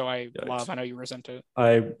Lasso I love. I know you resent it.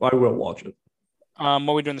 I will watch it.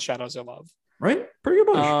 What We Do in the Shadows I love. Right? Pretty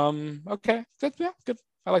good bunch. Okay. Good. Yeah, good.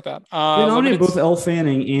 I like that. They nominated both Elle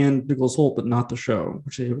Fanning and Nicholas Hoult, but not the show,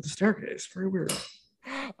 which they did with The Staircase. Very weird.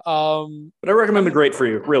 But I recommend The Great for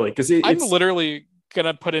you, really, because I'm literally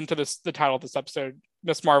gonna put into the title of this episode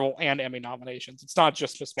Miss Marvel and Emmy nominations. It's not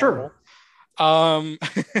just Miss Marvel. Sure.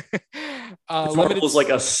 Marvel is like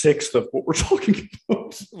a sixth of what we're talking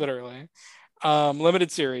about. Literally.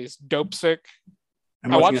 Limited series, Dope Sick.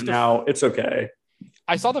 I'm watching it now. It's okay.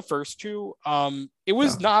 I saw the first 2. It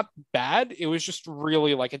was not bad. It was just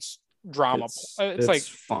really like it's drama. It's like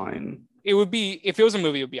fine. It would be if it was a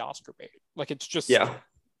movie, it would be Oscar bait. Like it's just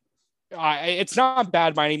it's not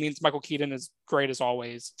bad by any means. Michael Keaton is great as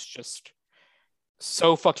always. It's just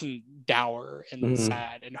so fucking dour and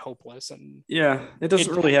sad and hopeless and it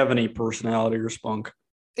doesn't really have any personality or spunk.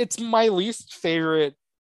 It's my least favorite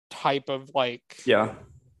type of like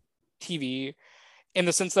TV in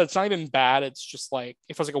the sense that it's not even bad. It's just like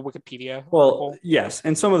it feels like a Wikipedia article. Yes,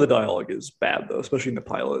 and some of the dialogue is bad though, especially in the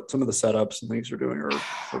pilot. Some of the setups and things they're doing are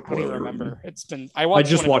I don't even remember. It's been I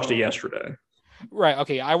just watched it yesterday. Right.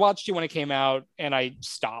 Okay. I watched it when it came out and I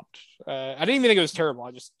stopped. I didn't even think it was terrible.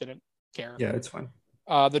 I just didn't care. Yeah, it's fine.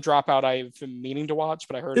 The Dropout I've been meaning to watch,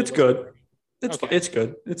 but I heard it's good. It's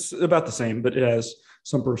good. It's about the same, but it has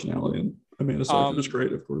some personality. And Amanda Seyfried is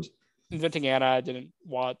great, of course. Inventing Anna, I didn't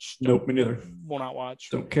watch. Nope, me neither. Will not watch.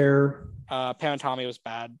 Don't care. Pam and Tommy was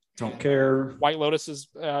bad. Don't care. White Lotus is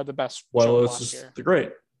the best. White Lotus is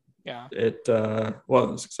great. Yeah. It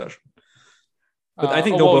in Succession. But I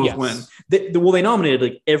think they'll both win. They nominated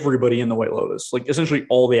like everybody in the White Lotus. Like essentially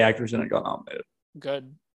all the actors in it got nominated.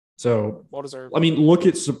 Good. So well deserved. I mean, look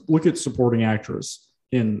at supporting actress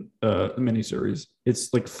in the miniseries.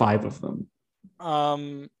 It's like 5 of them.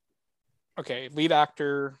 Okay, lead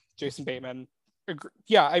actor Jason Bateman.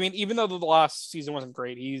 Yeah, I mean, even though the last season wasn't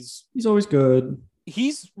great, he's always good.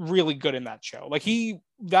 He's really good in that show. Like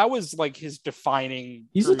that was like his defining.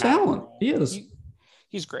 He's a talent. Role. He is.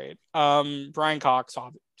 He's great. Brian Cox,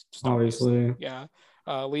 obviously. Yeah.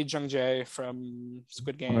 Lee Jung Jae from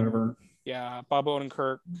Squid Game. Whatever. Yeah. Bob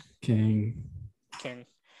Odenkirk. King.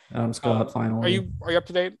 Adam Scott. Are Finally. you up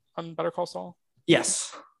to date on Better Call Saul?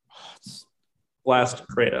 Yes. Last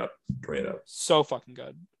great up. So fucking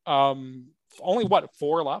good. Only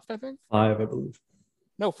 4 left, I think. 5, I believe.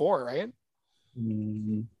 No, 4, right? I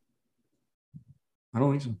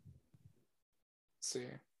don't think so. Let's see.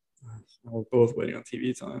 We're both waiting on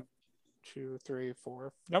TV time. 2, 3,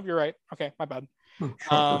 4. Nope, you're right. Okay, my bad.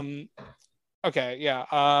 Oh, Okay, yeah.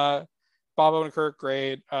 Bob Odenkirk,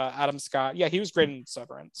 great. Adam Scott, yeah, he was great in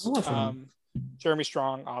Severance. Jeremy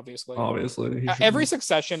Strong, obviously. Every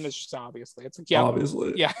Succession is just obviously. It's like, yeah,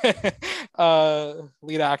 obviously, yeah.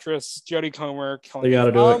 Lead actress Jodie Comer. They got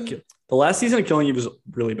to do it. The last season of Killing Eve was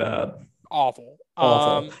really bad. Awful.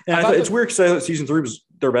 And I thought it's weird because season 3 was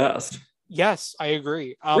their best. Yes, I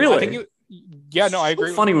agree. Really? I think I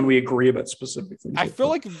agree. Funny when we agree about specific things. I feel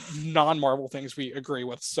like non-Marvel things we agree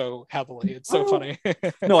with so heavily. It's so funny.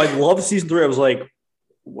 No, I love season 3. I was like,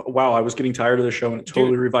 wow, I was getting tired of the show and it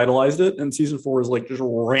totally revitalized it. And season 4 is like just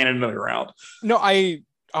ran into the ground. No, I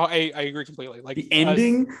agree completely. Like the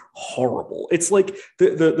ending, horrible. It's like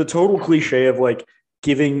the total cliche of like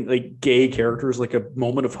giving like gay characters like a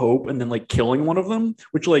moment of hope and then like killing one of them,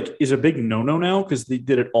 which like is a big no-no now because they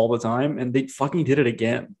did it all the time and they fucking did it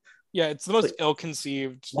again. Yeah, it's the most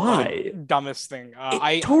ill-conceived, dumbest thing.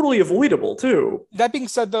 Totally avoidable too. That being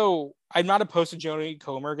said, though, I'm not opposed to Jodie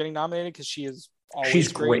Comer getting nominated because she is always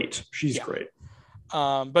She's great. She's great.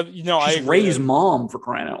 But you know, she's Ray's mom, for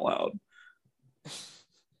crying out loud.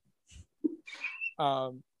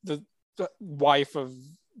 The wife of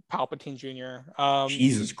Palpatine Jr.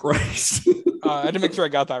 Jesus Christ. I had to make sure I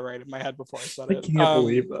got that right in my head before I said it. I can't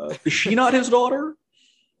believe that. Is she not his daughter?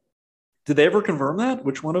 Did they ever confirm that?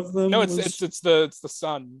 Which one of them? No, it's the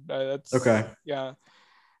son. Okay. Yeah.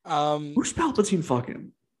 Who's Palpatine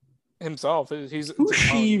fucking? Himself. Who's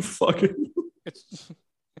she fucking? It's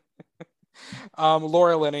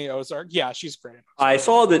Laura Linney Ozark. Yeah, she's great. I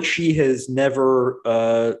saw that she has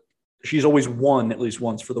never. She's always won at least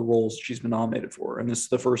once for the roles she's been nominated for, and this is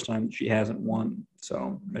the first time that she hasn't won.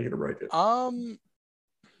 So make it a break it.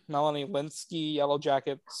 Melanie Linsky, Yellow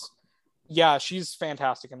Jackets. Yeah, she's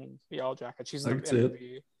fantastic in the Yellow Jacket. She's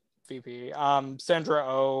the VP. Sandra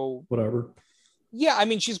Oh. Whatever. Yeah, I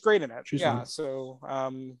mean she's great in it. Fine. So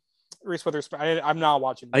Reese Witherspoon. I'm not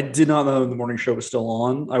watching. I did not know the morning show was still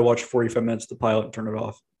on. I watched 45 minutes of the pilot and turned it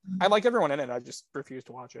off. I like everyone in it. I just refuse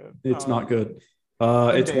to watch it. It's not good.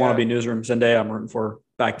 It's Wannabe Newsroom. Zendaya, I'm rooting for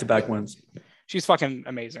back-to-back wins. She's fucking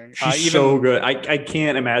amazing. She's so good. I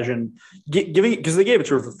can't imagine giving it because they gave it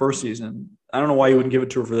to her for the first season. I don't know why you wouldn't give it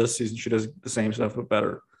to her for this season. She does the same stuff but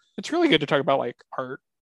better. It's really good to talk about like art.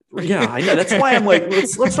 Yeah, I know. That's why I'm like,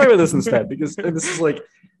 let's talk about this instead because this is like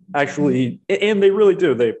actually, and they really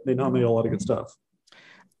do. They nominate a lot of good stuff.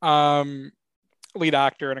 Lead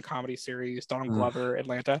actor in a comedy series, Donald Glover,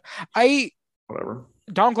 Atlanta. Whatever.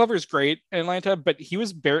 Donald Glover is great in Atlanta, but he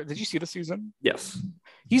was did you see the season? Yes.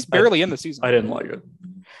 He's barely in the season. I didn't like it.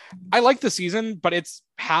 I like the season, but it's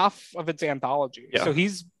half of its anthology. Yeah. So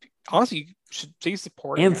he's honestly should say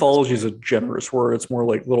supporting. Anthology is a generous word. It's more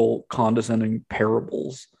like little condescending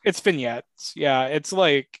parables. It's vignettes. Yeah. It's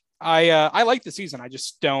like I like the season. I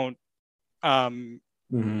just don't I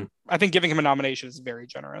think giving him a nomination is very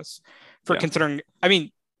generous for considering. I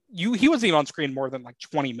mean, he wasn't even on screen more than like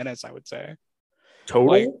 20 minutes, I would say. Total?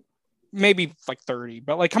 Like, maybe like 30,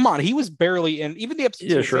 but like, come on, he was barely in. Even the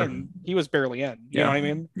episode he was barely in. You know what I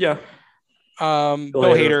mean? Yeah. Bill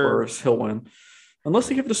Hader, of course, he'll win. Unless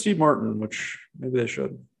they give it to Steve Martin, which maybe they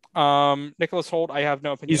should. Nicholas Hoult, I have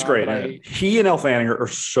no opinion. He's great. He and Elle Fanning are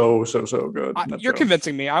so good. You're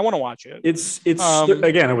convincing me. I want to watch it. It's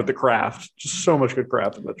again with the craft, just so much good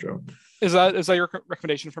craft in that show. Is that your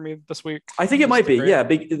recommendation for me this week? I think it might be. Yeah,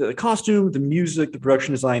 the costume, the music, the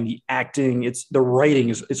production design, the acting, the writing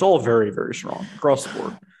it's all very, very strong across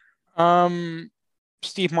the board.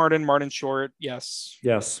 Steve Martin, Martin Short, yes,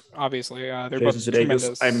 obviously, they're Jason both Sudeikis.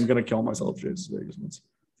 Tremendous. I'm gonna kill myself, Jason Sudeikis.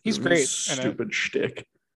 He's great. Stupid shtick.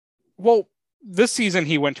 Well, this season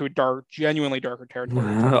he went to a genuinely darker territory.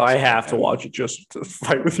 I have to watch it just to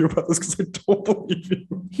fight with you about this because I don't believe you.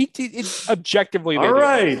 He did it objectively. All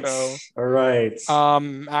right.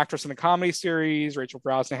 Actress in the comedy series, Rachel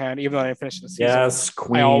Brosnahan. Even though I didn't finish the season, yes,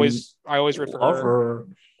 Queen. I always root for her.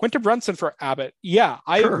 Quinta Brunson for Abbott. Yeah,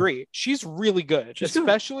 I agree. She's really good,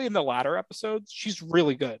 especially in the latter episodes. She's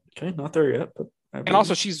really good. Okay, not there yet, but. And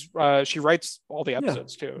also, she writes all the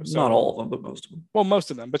episodes too. So. Not all of them, but most of them. Well,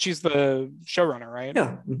 most of them. But she's the showrunner, right?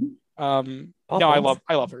 Yeah. No, I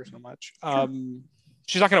love her so much. Sure.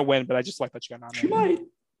 She's not going to win, but I just like that she got nominated.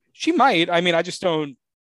 She might. I mean, I just don't.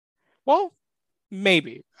 Well,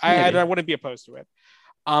 maybe. I wouldn't be opposed to it.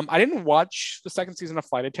 I didn't watch the second season of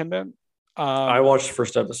Flight Attendant. I watched the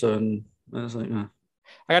first episode and I was like,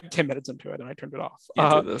 I got 10 minutes into it and I turned it off.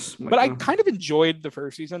 But I kind of enjoyed the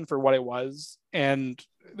first season for what it was. And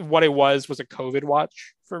what it was a COVID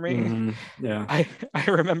watch for me. Yeah. I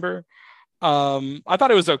remember. I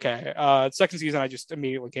thought it was okay. Second season, I just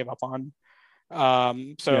immediately gave up on.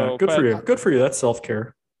 Good for you. Good for you. That's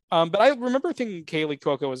self-care. But I remember thinking Kaylee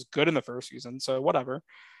Cuoco was good in the first season, so whatever.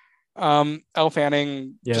 Elle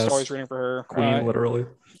Fanning, just always rooting for her. Queen, literally.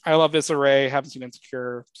 I love Issa Rae. Haven't seen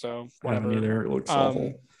Insecure, so whatever. I haven't either. It looks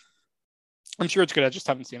awful. I'm sure it's good. I just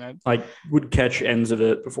haven't seen it. I would catch ends of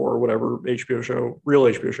it before whatever real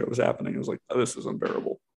HBO show was happening. It was like, oh, this is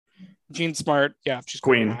unbearable. Jean Smart, yeah, she's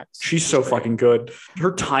Queen. She's so great. Fucking good.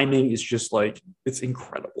 Her timing is just like, it's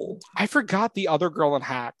incredible. I forgot the other girl in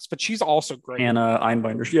Hacks, but she's also great. Hannah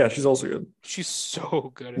Einbinder. Yeah, she's also good. She's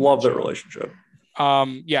so good. Love their relationship.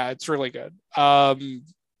 Yeah, it's really good.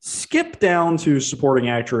 Skip down to supporting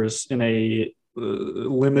actress in a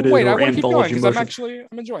limited or anthology motion.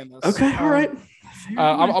 I'm enjoying this. Okay, all right.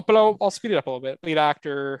 I'll speed it up a little bit. Lead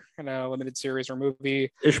actor in a limited series or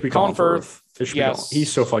movie. It should be Colin Firth. Yes.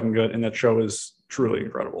 He's so fucking good, and that show is truly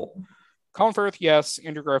incredible. Colin Firth, yes.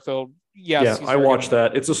 Andrew Garfield, yes. Yeah, I watched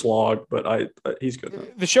that. It's a slog, but he's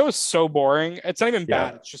good. The show is so boring. It's not even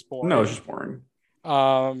bad. It's just boring. No, it's just boring.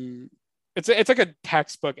 It's like a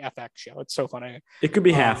textbook FX show. It's so funny. It could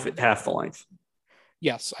be half the length.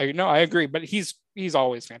 Yes, I agree, but he's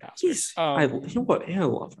always fantastic. I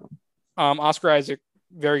love him. Oscar Isaac,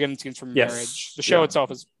 very good in Scenes from Marriage. The show itself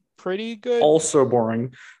is pretty good. Also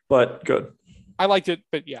boring, but good. I liked it,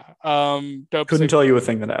 but yeah. Dope. Couldn't tell you a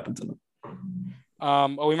thing that happens in it.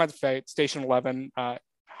 We might fight Station 11.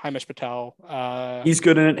 Hamish Patel. He's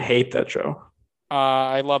good in it. Hate that show.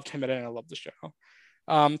 I loved him in it. And I love the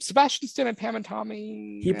show. Sebastian Stan and Pam and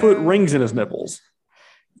Tommy. He put rings in his nipples.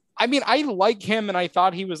 I mean, I like him, and I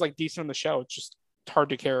thought he was like decent in the show. It's just hard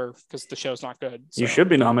to care because the show's not good. So. You should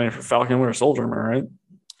be nominated for Falcon and Winter Soldier, am I right?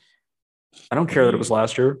 I don't care that it was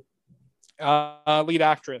last year. Lead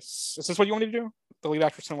actress. Is this what you want me to do? The lead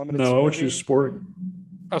actress in a limited. No, I want you to supporting.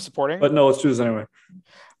 Oh, supporting. But no, let's do this anyway.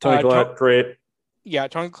 Toni Collette, great. Yeah,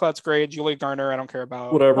 Toni Collette's great. Julie Garner, I don't care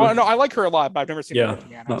about. Whatever. Well, no, I like her a lot, but I've never seen her.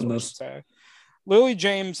 Not in this. Lily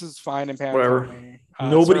James is fine in Pam. Whatever.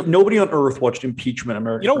 Nobody on earth watched Impeachment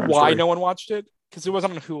American. You know why no one watched it? Because it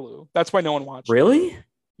wasn't on Hulu. That's why no one watched it. Really?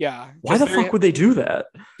 Yeah. Why the fuck would they do that?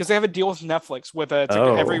 Because they have a deal with Netflix with it's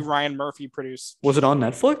like every Ryan Murphy produced. Was it on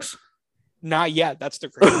Netflix? Not yet. That's the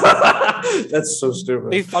crazy. That's so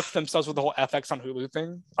stupid. They fucked themselves with the whole FX on Hulu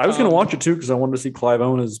thing. I was going to watch it too because I wanted to see Clive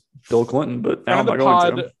Owen as Bill Clinton, but now I'm not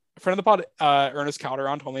going to. Friend of the pod, Ernest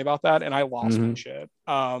Calderon told me about that, and I lost my shit.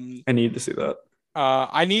 I need to see that.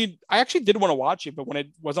 I actually did want to watch it, but when it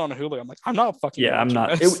was on Hulu, I'm like, I'm not fucking. Yeah, I'm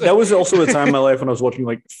not. That was also a time in my life when I was watching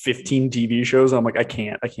like 15 TV shows. And I'm like, I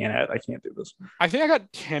can't do this. I think I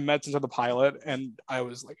got 10 minutes into the pilot, and I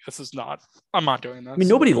was like, I'm not doing this. I mean,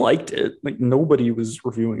 nobody liked it. Like nobody was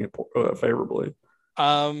reviewing it favorably.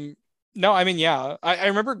 No, I mean, yeah, I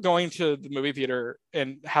remember going to the movie theater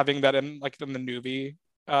and having that in the newbie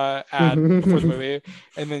ad before the movie,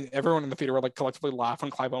 and then everyone in the theater would like collectively laugh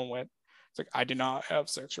when Clive Owen went. It's like, I did not have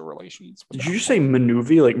sexual relations. Did you just say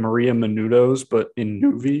Manuvie, like Maria Menounos, but in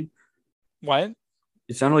Nuvie? What?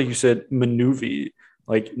 It sounded like you said Manuvie,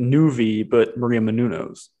 like Nuvie, but Maria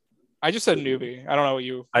Menounos. I just said Nuvie. I don't know what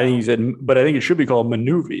you. I think you said, but I think it should be called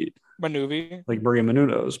Manuvie. Manuvie? Like Maria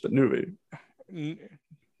Menounos, but Nuvie.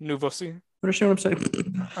 Nuvosi. Understand what I'm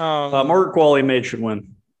saying? Margaret Qualley Maid should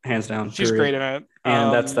win, hands down. She's great in it.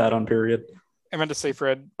 And that's that on period. Amanda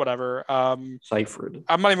Seyfried, whatever. Seyfried.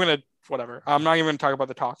 I'm not even going to. Whatever. I'm not even going to talk about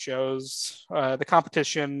the talk shows, the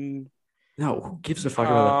competition. No, who gives a fuck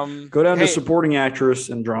about that? Go down to supporting actress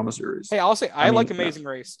and drama series. Hey, I'll say I like Amazing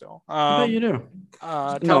Race still. I bet you do.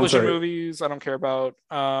 Television movies, I don't care about.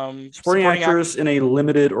 Supporting actress in a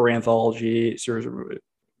limited or anthology series or movie.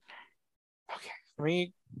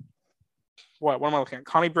 Okay, what am I looking at?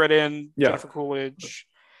 Connie Britton, Jennifer Coolidge.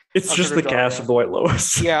 It's just the cast of The White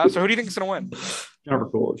Lotus. Yeah. So who do you think is going to win? Jennifer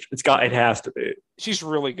Coolidge. It has to be. She's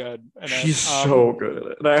really good. She's so good at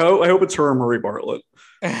it. And I hope it's her and Marie Bartlett.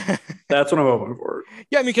 That's what I'm hoping for.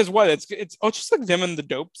 Yeah, I mean, because what it's just like them and the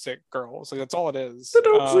Dope Sick Girls. Like that's all it is. The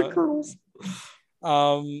Dope Sick Girls.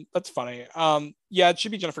 That's funny. Yeah, it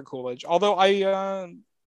should be Jennifer Coolidge. Although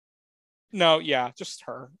just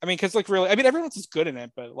her. I mean, because like really, I mean, everyone else is good in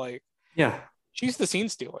it, but like, yeah. She's the scene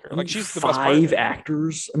stealer. I mean, like she's the best part. 5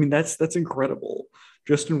 actors. I mean, that's incredible.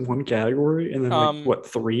 Just in one category, and then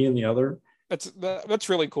 3 in the other. That's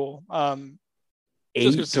really cool.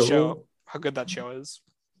 8 just to show how good that show is.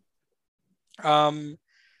 I'm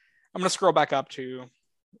gonna scroll back up to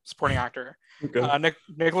supporting actor. Okay.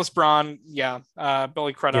 Nicholas Braun,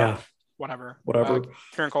 Billy Crudup, whatever.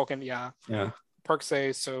 Kieran Culkin, yeah. Park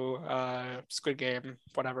Say, Squid Game,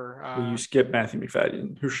 whatever. Will you skip Matthew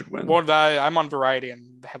McFadden? Who should win? Well, I'm on Variety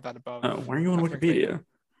and have that above. Oh, why are you on Wikipedia?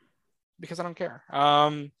 Because I don't care.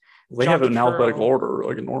 They have it in alphabetical order,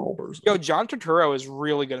 like a normal person. Yo, John Turturro is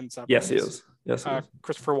really good in Severance. Yes, he is. Yes, he is.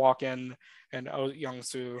 Christopher Walken and Oh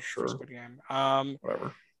Young-soo Sure. for Squid Game.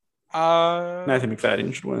 Whatever. Matthew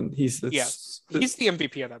McFadden should win. He's the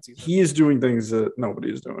MVP of that season. He is doing things that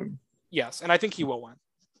nobody is doing. Yes, and I think he will win.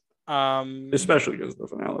 Especially because of the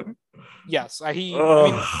finale. Yes, I knew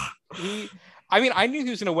he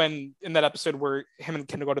was going to win in that episode where him and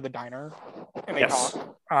Kendall go to the diner and they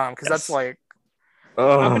talk. Because that's like,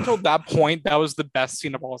 up until that point, that was the best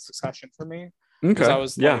scene of all Succession for me. Okay. I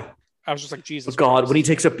was just like, Jesus. God, Christ. when he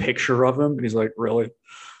takes a picture of him and he's like, really?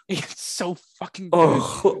 It's so fucking good.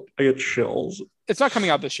 Oh, I get chills. It's not coming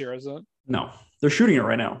out this year, is it? No, they're shooting it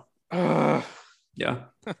right now. Yeah.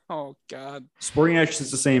 Oh God. Supporting actress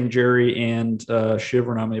is the same. Jerry and Shiv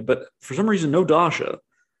were nominated, but for some reason, no Dasha.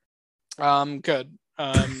 Good.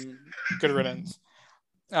 Good riddance.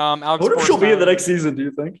 Alex, what if she'll be in the next season? Do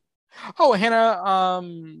you think? Oh, Hannah.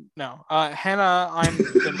 No. Hannah. I'm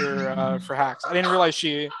Gender for Hacks. I didn't realize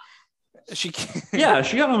she. Yeah,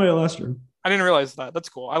 she got nominated last year. I didn't realize that. That's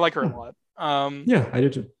cool. I like her a lot. Yeah, I do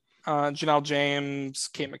too. Janelle James,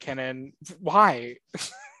 Kate McKinnon. Why?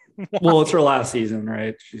 Well, it's her last season,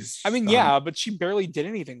 right? Yeah, but she barely did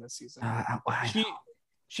anything this season.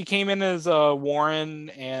 She came in as Warren,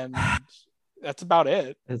 and that's about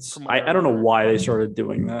it. I don't know why they started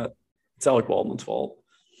doing that. It's Alec Baldwin's fault.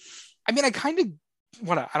 I mean, I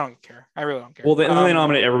don't care. I really don't care. Well, then they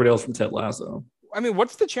nominate everybody else from Ted Lasso. I mean,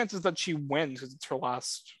 what's the chances that she wins because it's her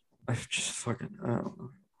last? I don't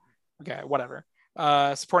know. Okay, whatever.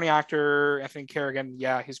 Supporting actor, Anthony Kerrigan.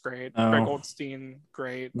 Yeah, he's great. No. Greg Goldstein,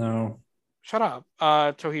 great. No. Shut up.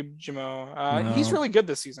 Toheeb Jimo. No. He's really good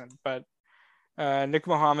this season, but Nick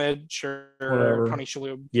Mohammed, sure. Whatever. Tony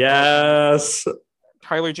Shalhoub. Yes.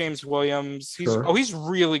 Tyler James Williams. He's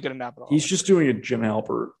really good in that. He's just doing a Jim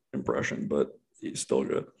Halpert impression, but he's still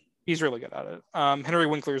good. He's really good at it. Henry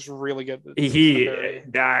Winkler is really good.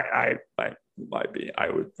 I might be. I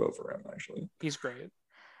would vote for him, actually. He's great.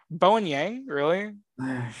 Bowen Yang, really?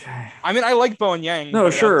 Okay. I mean, I like Bowen Yang. No,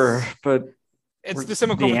 sure, but it's the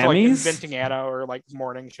same equivalent to like Inventing Anna or like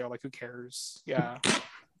Morning Show. Like, who cares? Yeah.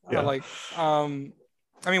 I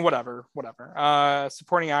mean, whatever.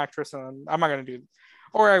 Supporting actress, and I'm not gonna do.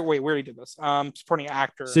 Wait, we already did this. Supporting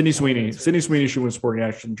actor. Sydney Sweeney. Sydney Sweeney should win supporting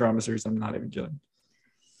actress in drama series. I'm not even kidding.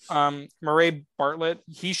 Murray Bartlett,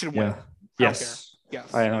 he should win. Yes.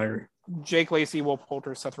 I agree. Jake Lacey, Will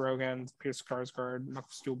Poulter, Seth Rogen, Peter Skarsgård, Michael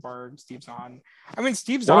Stuhlbarg, Steve Zahn. I mean,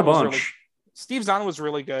 Steve Zahn was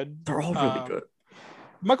really good. They're all really good.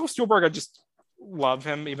 Michael Stuhlbarg, I just love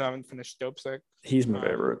him, even though I haven't finished Dope Sick. He's my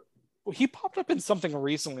favorite. He popped up in something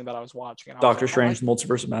recently that I was watching. Doctor Strange,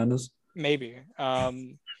 Multiverse of Madness. Maybe.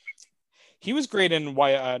 He was great in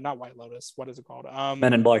not White Lotus. What is it called?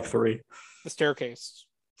 Men in Black 3. The Staircase.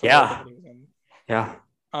 Yeah.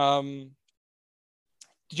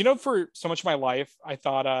 Did you know for so much of my life, I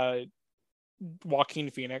thought Joaquin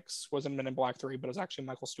Phoenix was in Men in Black 3, but it was actually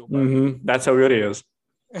Michael Stuhlbarg. Mm-hmm. That's how good he is.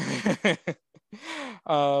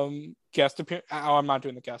 Guest appearance. Oh, I'm not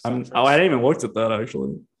doing the guest. I didn't even look at that,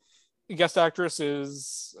 actually. Guest actress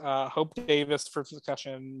is Hope Davis for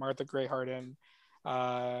Succession, Martha Gray Harden,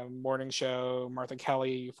 Morning Show, Martha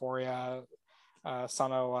Kelly, Euphoria,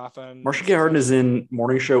 Sana Lathan. Marcia Gay Harden is in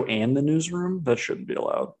Morning Show and The Newsroom. That shouldn't be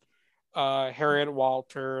allowed. Harriet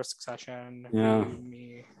Walter, Succession. Yeah.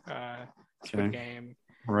 Me, Squid Game.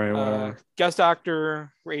 Right. Whatever. Guest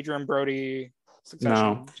actor Adrian Brody, Succession.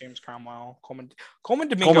 No. James Cromwell. Coleman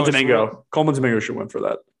Domingo. Coleman Domingo should win for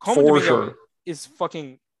that. Coleman for Domingo sure. Is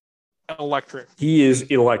fucking electric. He is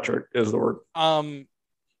electric, is the word.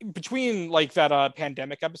 Between like that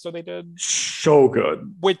pandemic episode they did, so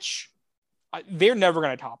good. Which they're never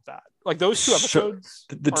going to top that. Like those two episodes.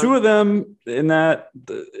 The two of them in that,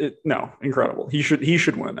 incredible. He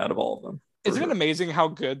should win out of all of them. Isn't it amazing how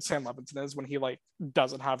good Sam Levinson is when he like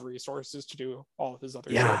doesn't have resources to do all of his other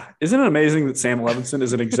stuff? Isn't it amazing that Sam Levinson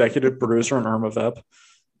is an executive producer on Irma Vep?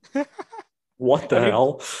 What the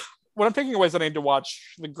hell? What I'm taking away is I need to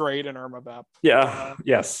watch The Great and Irma Vep.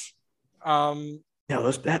 Yes.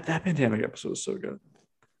 That pandemic episode is so good.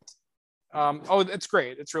 It's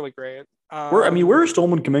great. It's really great. Where's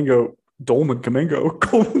Dolman Domingo?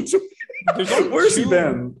 Where's he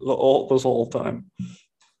been this whole time?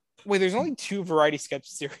 Wait, there's only 2 variety sketch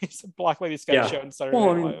series, Black Lady Sketch Show and Saturday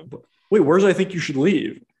Night Live. Wait, where's I Think You Should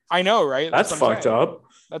Leave? I know, right? That's fucked up.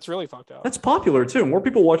 That's really fucked up. That's popular too. More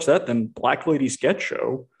people watch that than Black Lady Sketch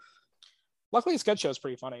Show. Luckily, sketch show is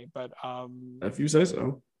pretty funny, but If you say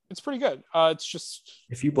so. it's pretty good. It's just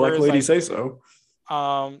If you black ladies say so.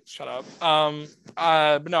 Shut up.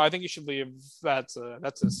 But no, I think you should leave. That's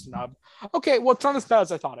a snub. Okay, well, it's not as bad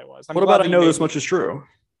as I thought it was. What about I know this much is true?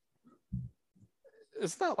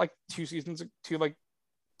 Isn't that like two like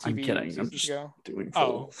TV I'm kidding. I'm just doing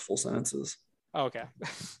full sentences. Oh, okay.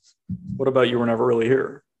 What about you were never really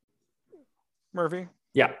here? Murphy?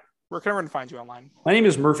 Yeah. Where can everyone find you online? My name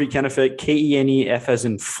is Murphy Kennefick, Kenef as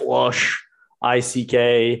in flush,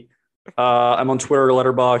 ICK. I'm on Twitter,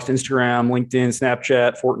 Letterboxd, Instagram, LinkedIn,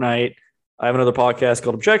 Snapchat, Fortnite. I have another podcast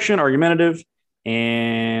called Objection, Argumentative,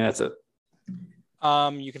 and that's it.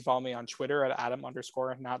 You can follow me on Twitter at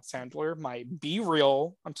Adam_NotSandler. My Be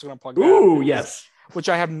Real, I'm just going to plug that. Ooh, yes. Which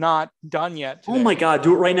I have not done yet today. Oh my God,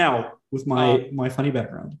 do it right now with my funny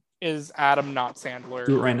background. Is Adam Not Sandler.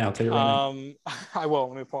 Do it right now. Tell you right now. I will.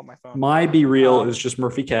 Let me pull up my phone. My Be Real is just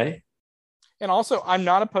Murphy K. And also, I'm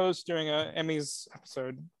not opposed to doing a Emmys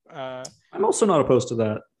episode. I'm also not opposed to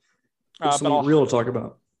that. There's something real to talk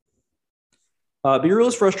about. Be Real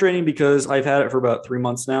is frustrating because I've had it for about 3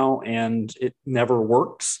 months now and it never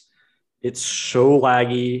works. It's so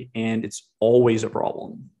laggy and it's always a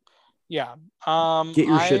problem. Yeah. Get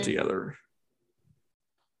your shit together.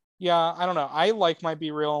 Yeah, I don't know. I like my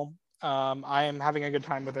Be Real. I am having a good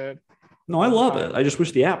time with it. No, I love it. I just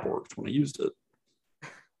wish the app worked when I used it.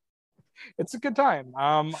 It's a good time.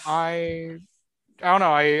 I don't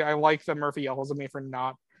know. I like that Murphy yells at me for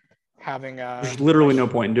not having There's literally no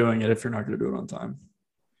point in doing it if you're not going to do it on time.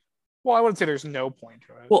 Well, I wouldn't say there's no point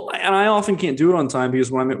to it. Well, and I often can't do it on time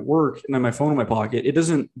because when I'm at work and I have my phone in my pocket, it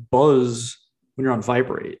doesn't buzz when you're on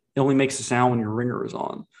vibrate. It only makes a sound when your ringer is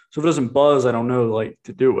on. So if it doesn't buzz, I don't know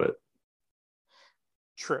to do it.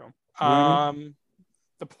 True. Mm-hmm.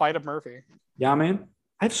 The plight of Murphy. Yeah, man.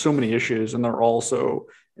 I have so many issues and they're all so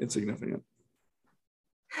insignificant.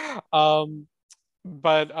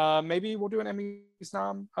 But maybe we'll do an Emmy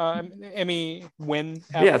win.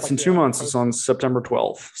 Yeah, it's in 2 months. It's on September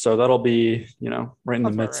 12th. So that'll be, right in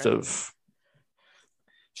the midst of.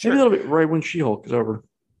 Sure. Maybe that'll be right when She-Hulk is over.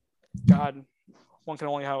 God, one can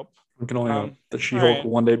only hope. One can only hope that She-Hulk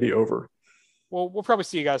will one day be over. Well, we'll probably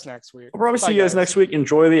see you guys next week. We'll probably see you guys next week.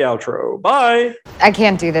 Enjoy the outro. Bye. I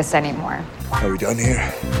can't do this anymore. Are we done here?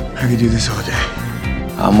 I could do this all day.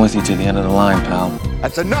 I'm with you to the end of the line, pal.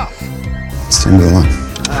 That's enough. It's the end of the line.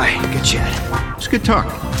 Aye, good chat. It's good talk.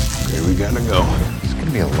 Okay, we gotta go. There's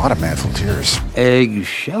gonna be a lot of manful tears.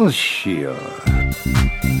 Eggshell shear.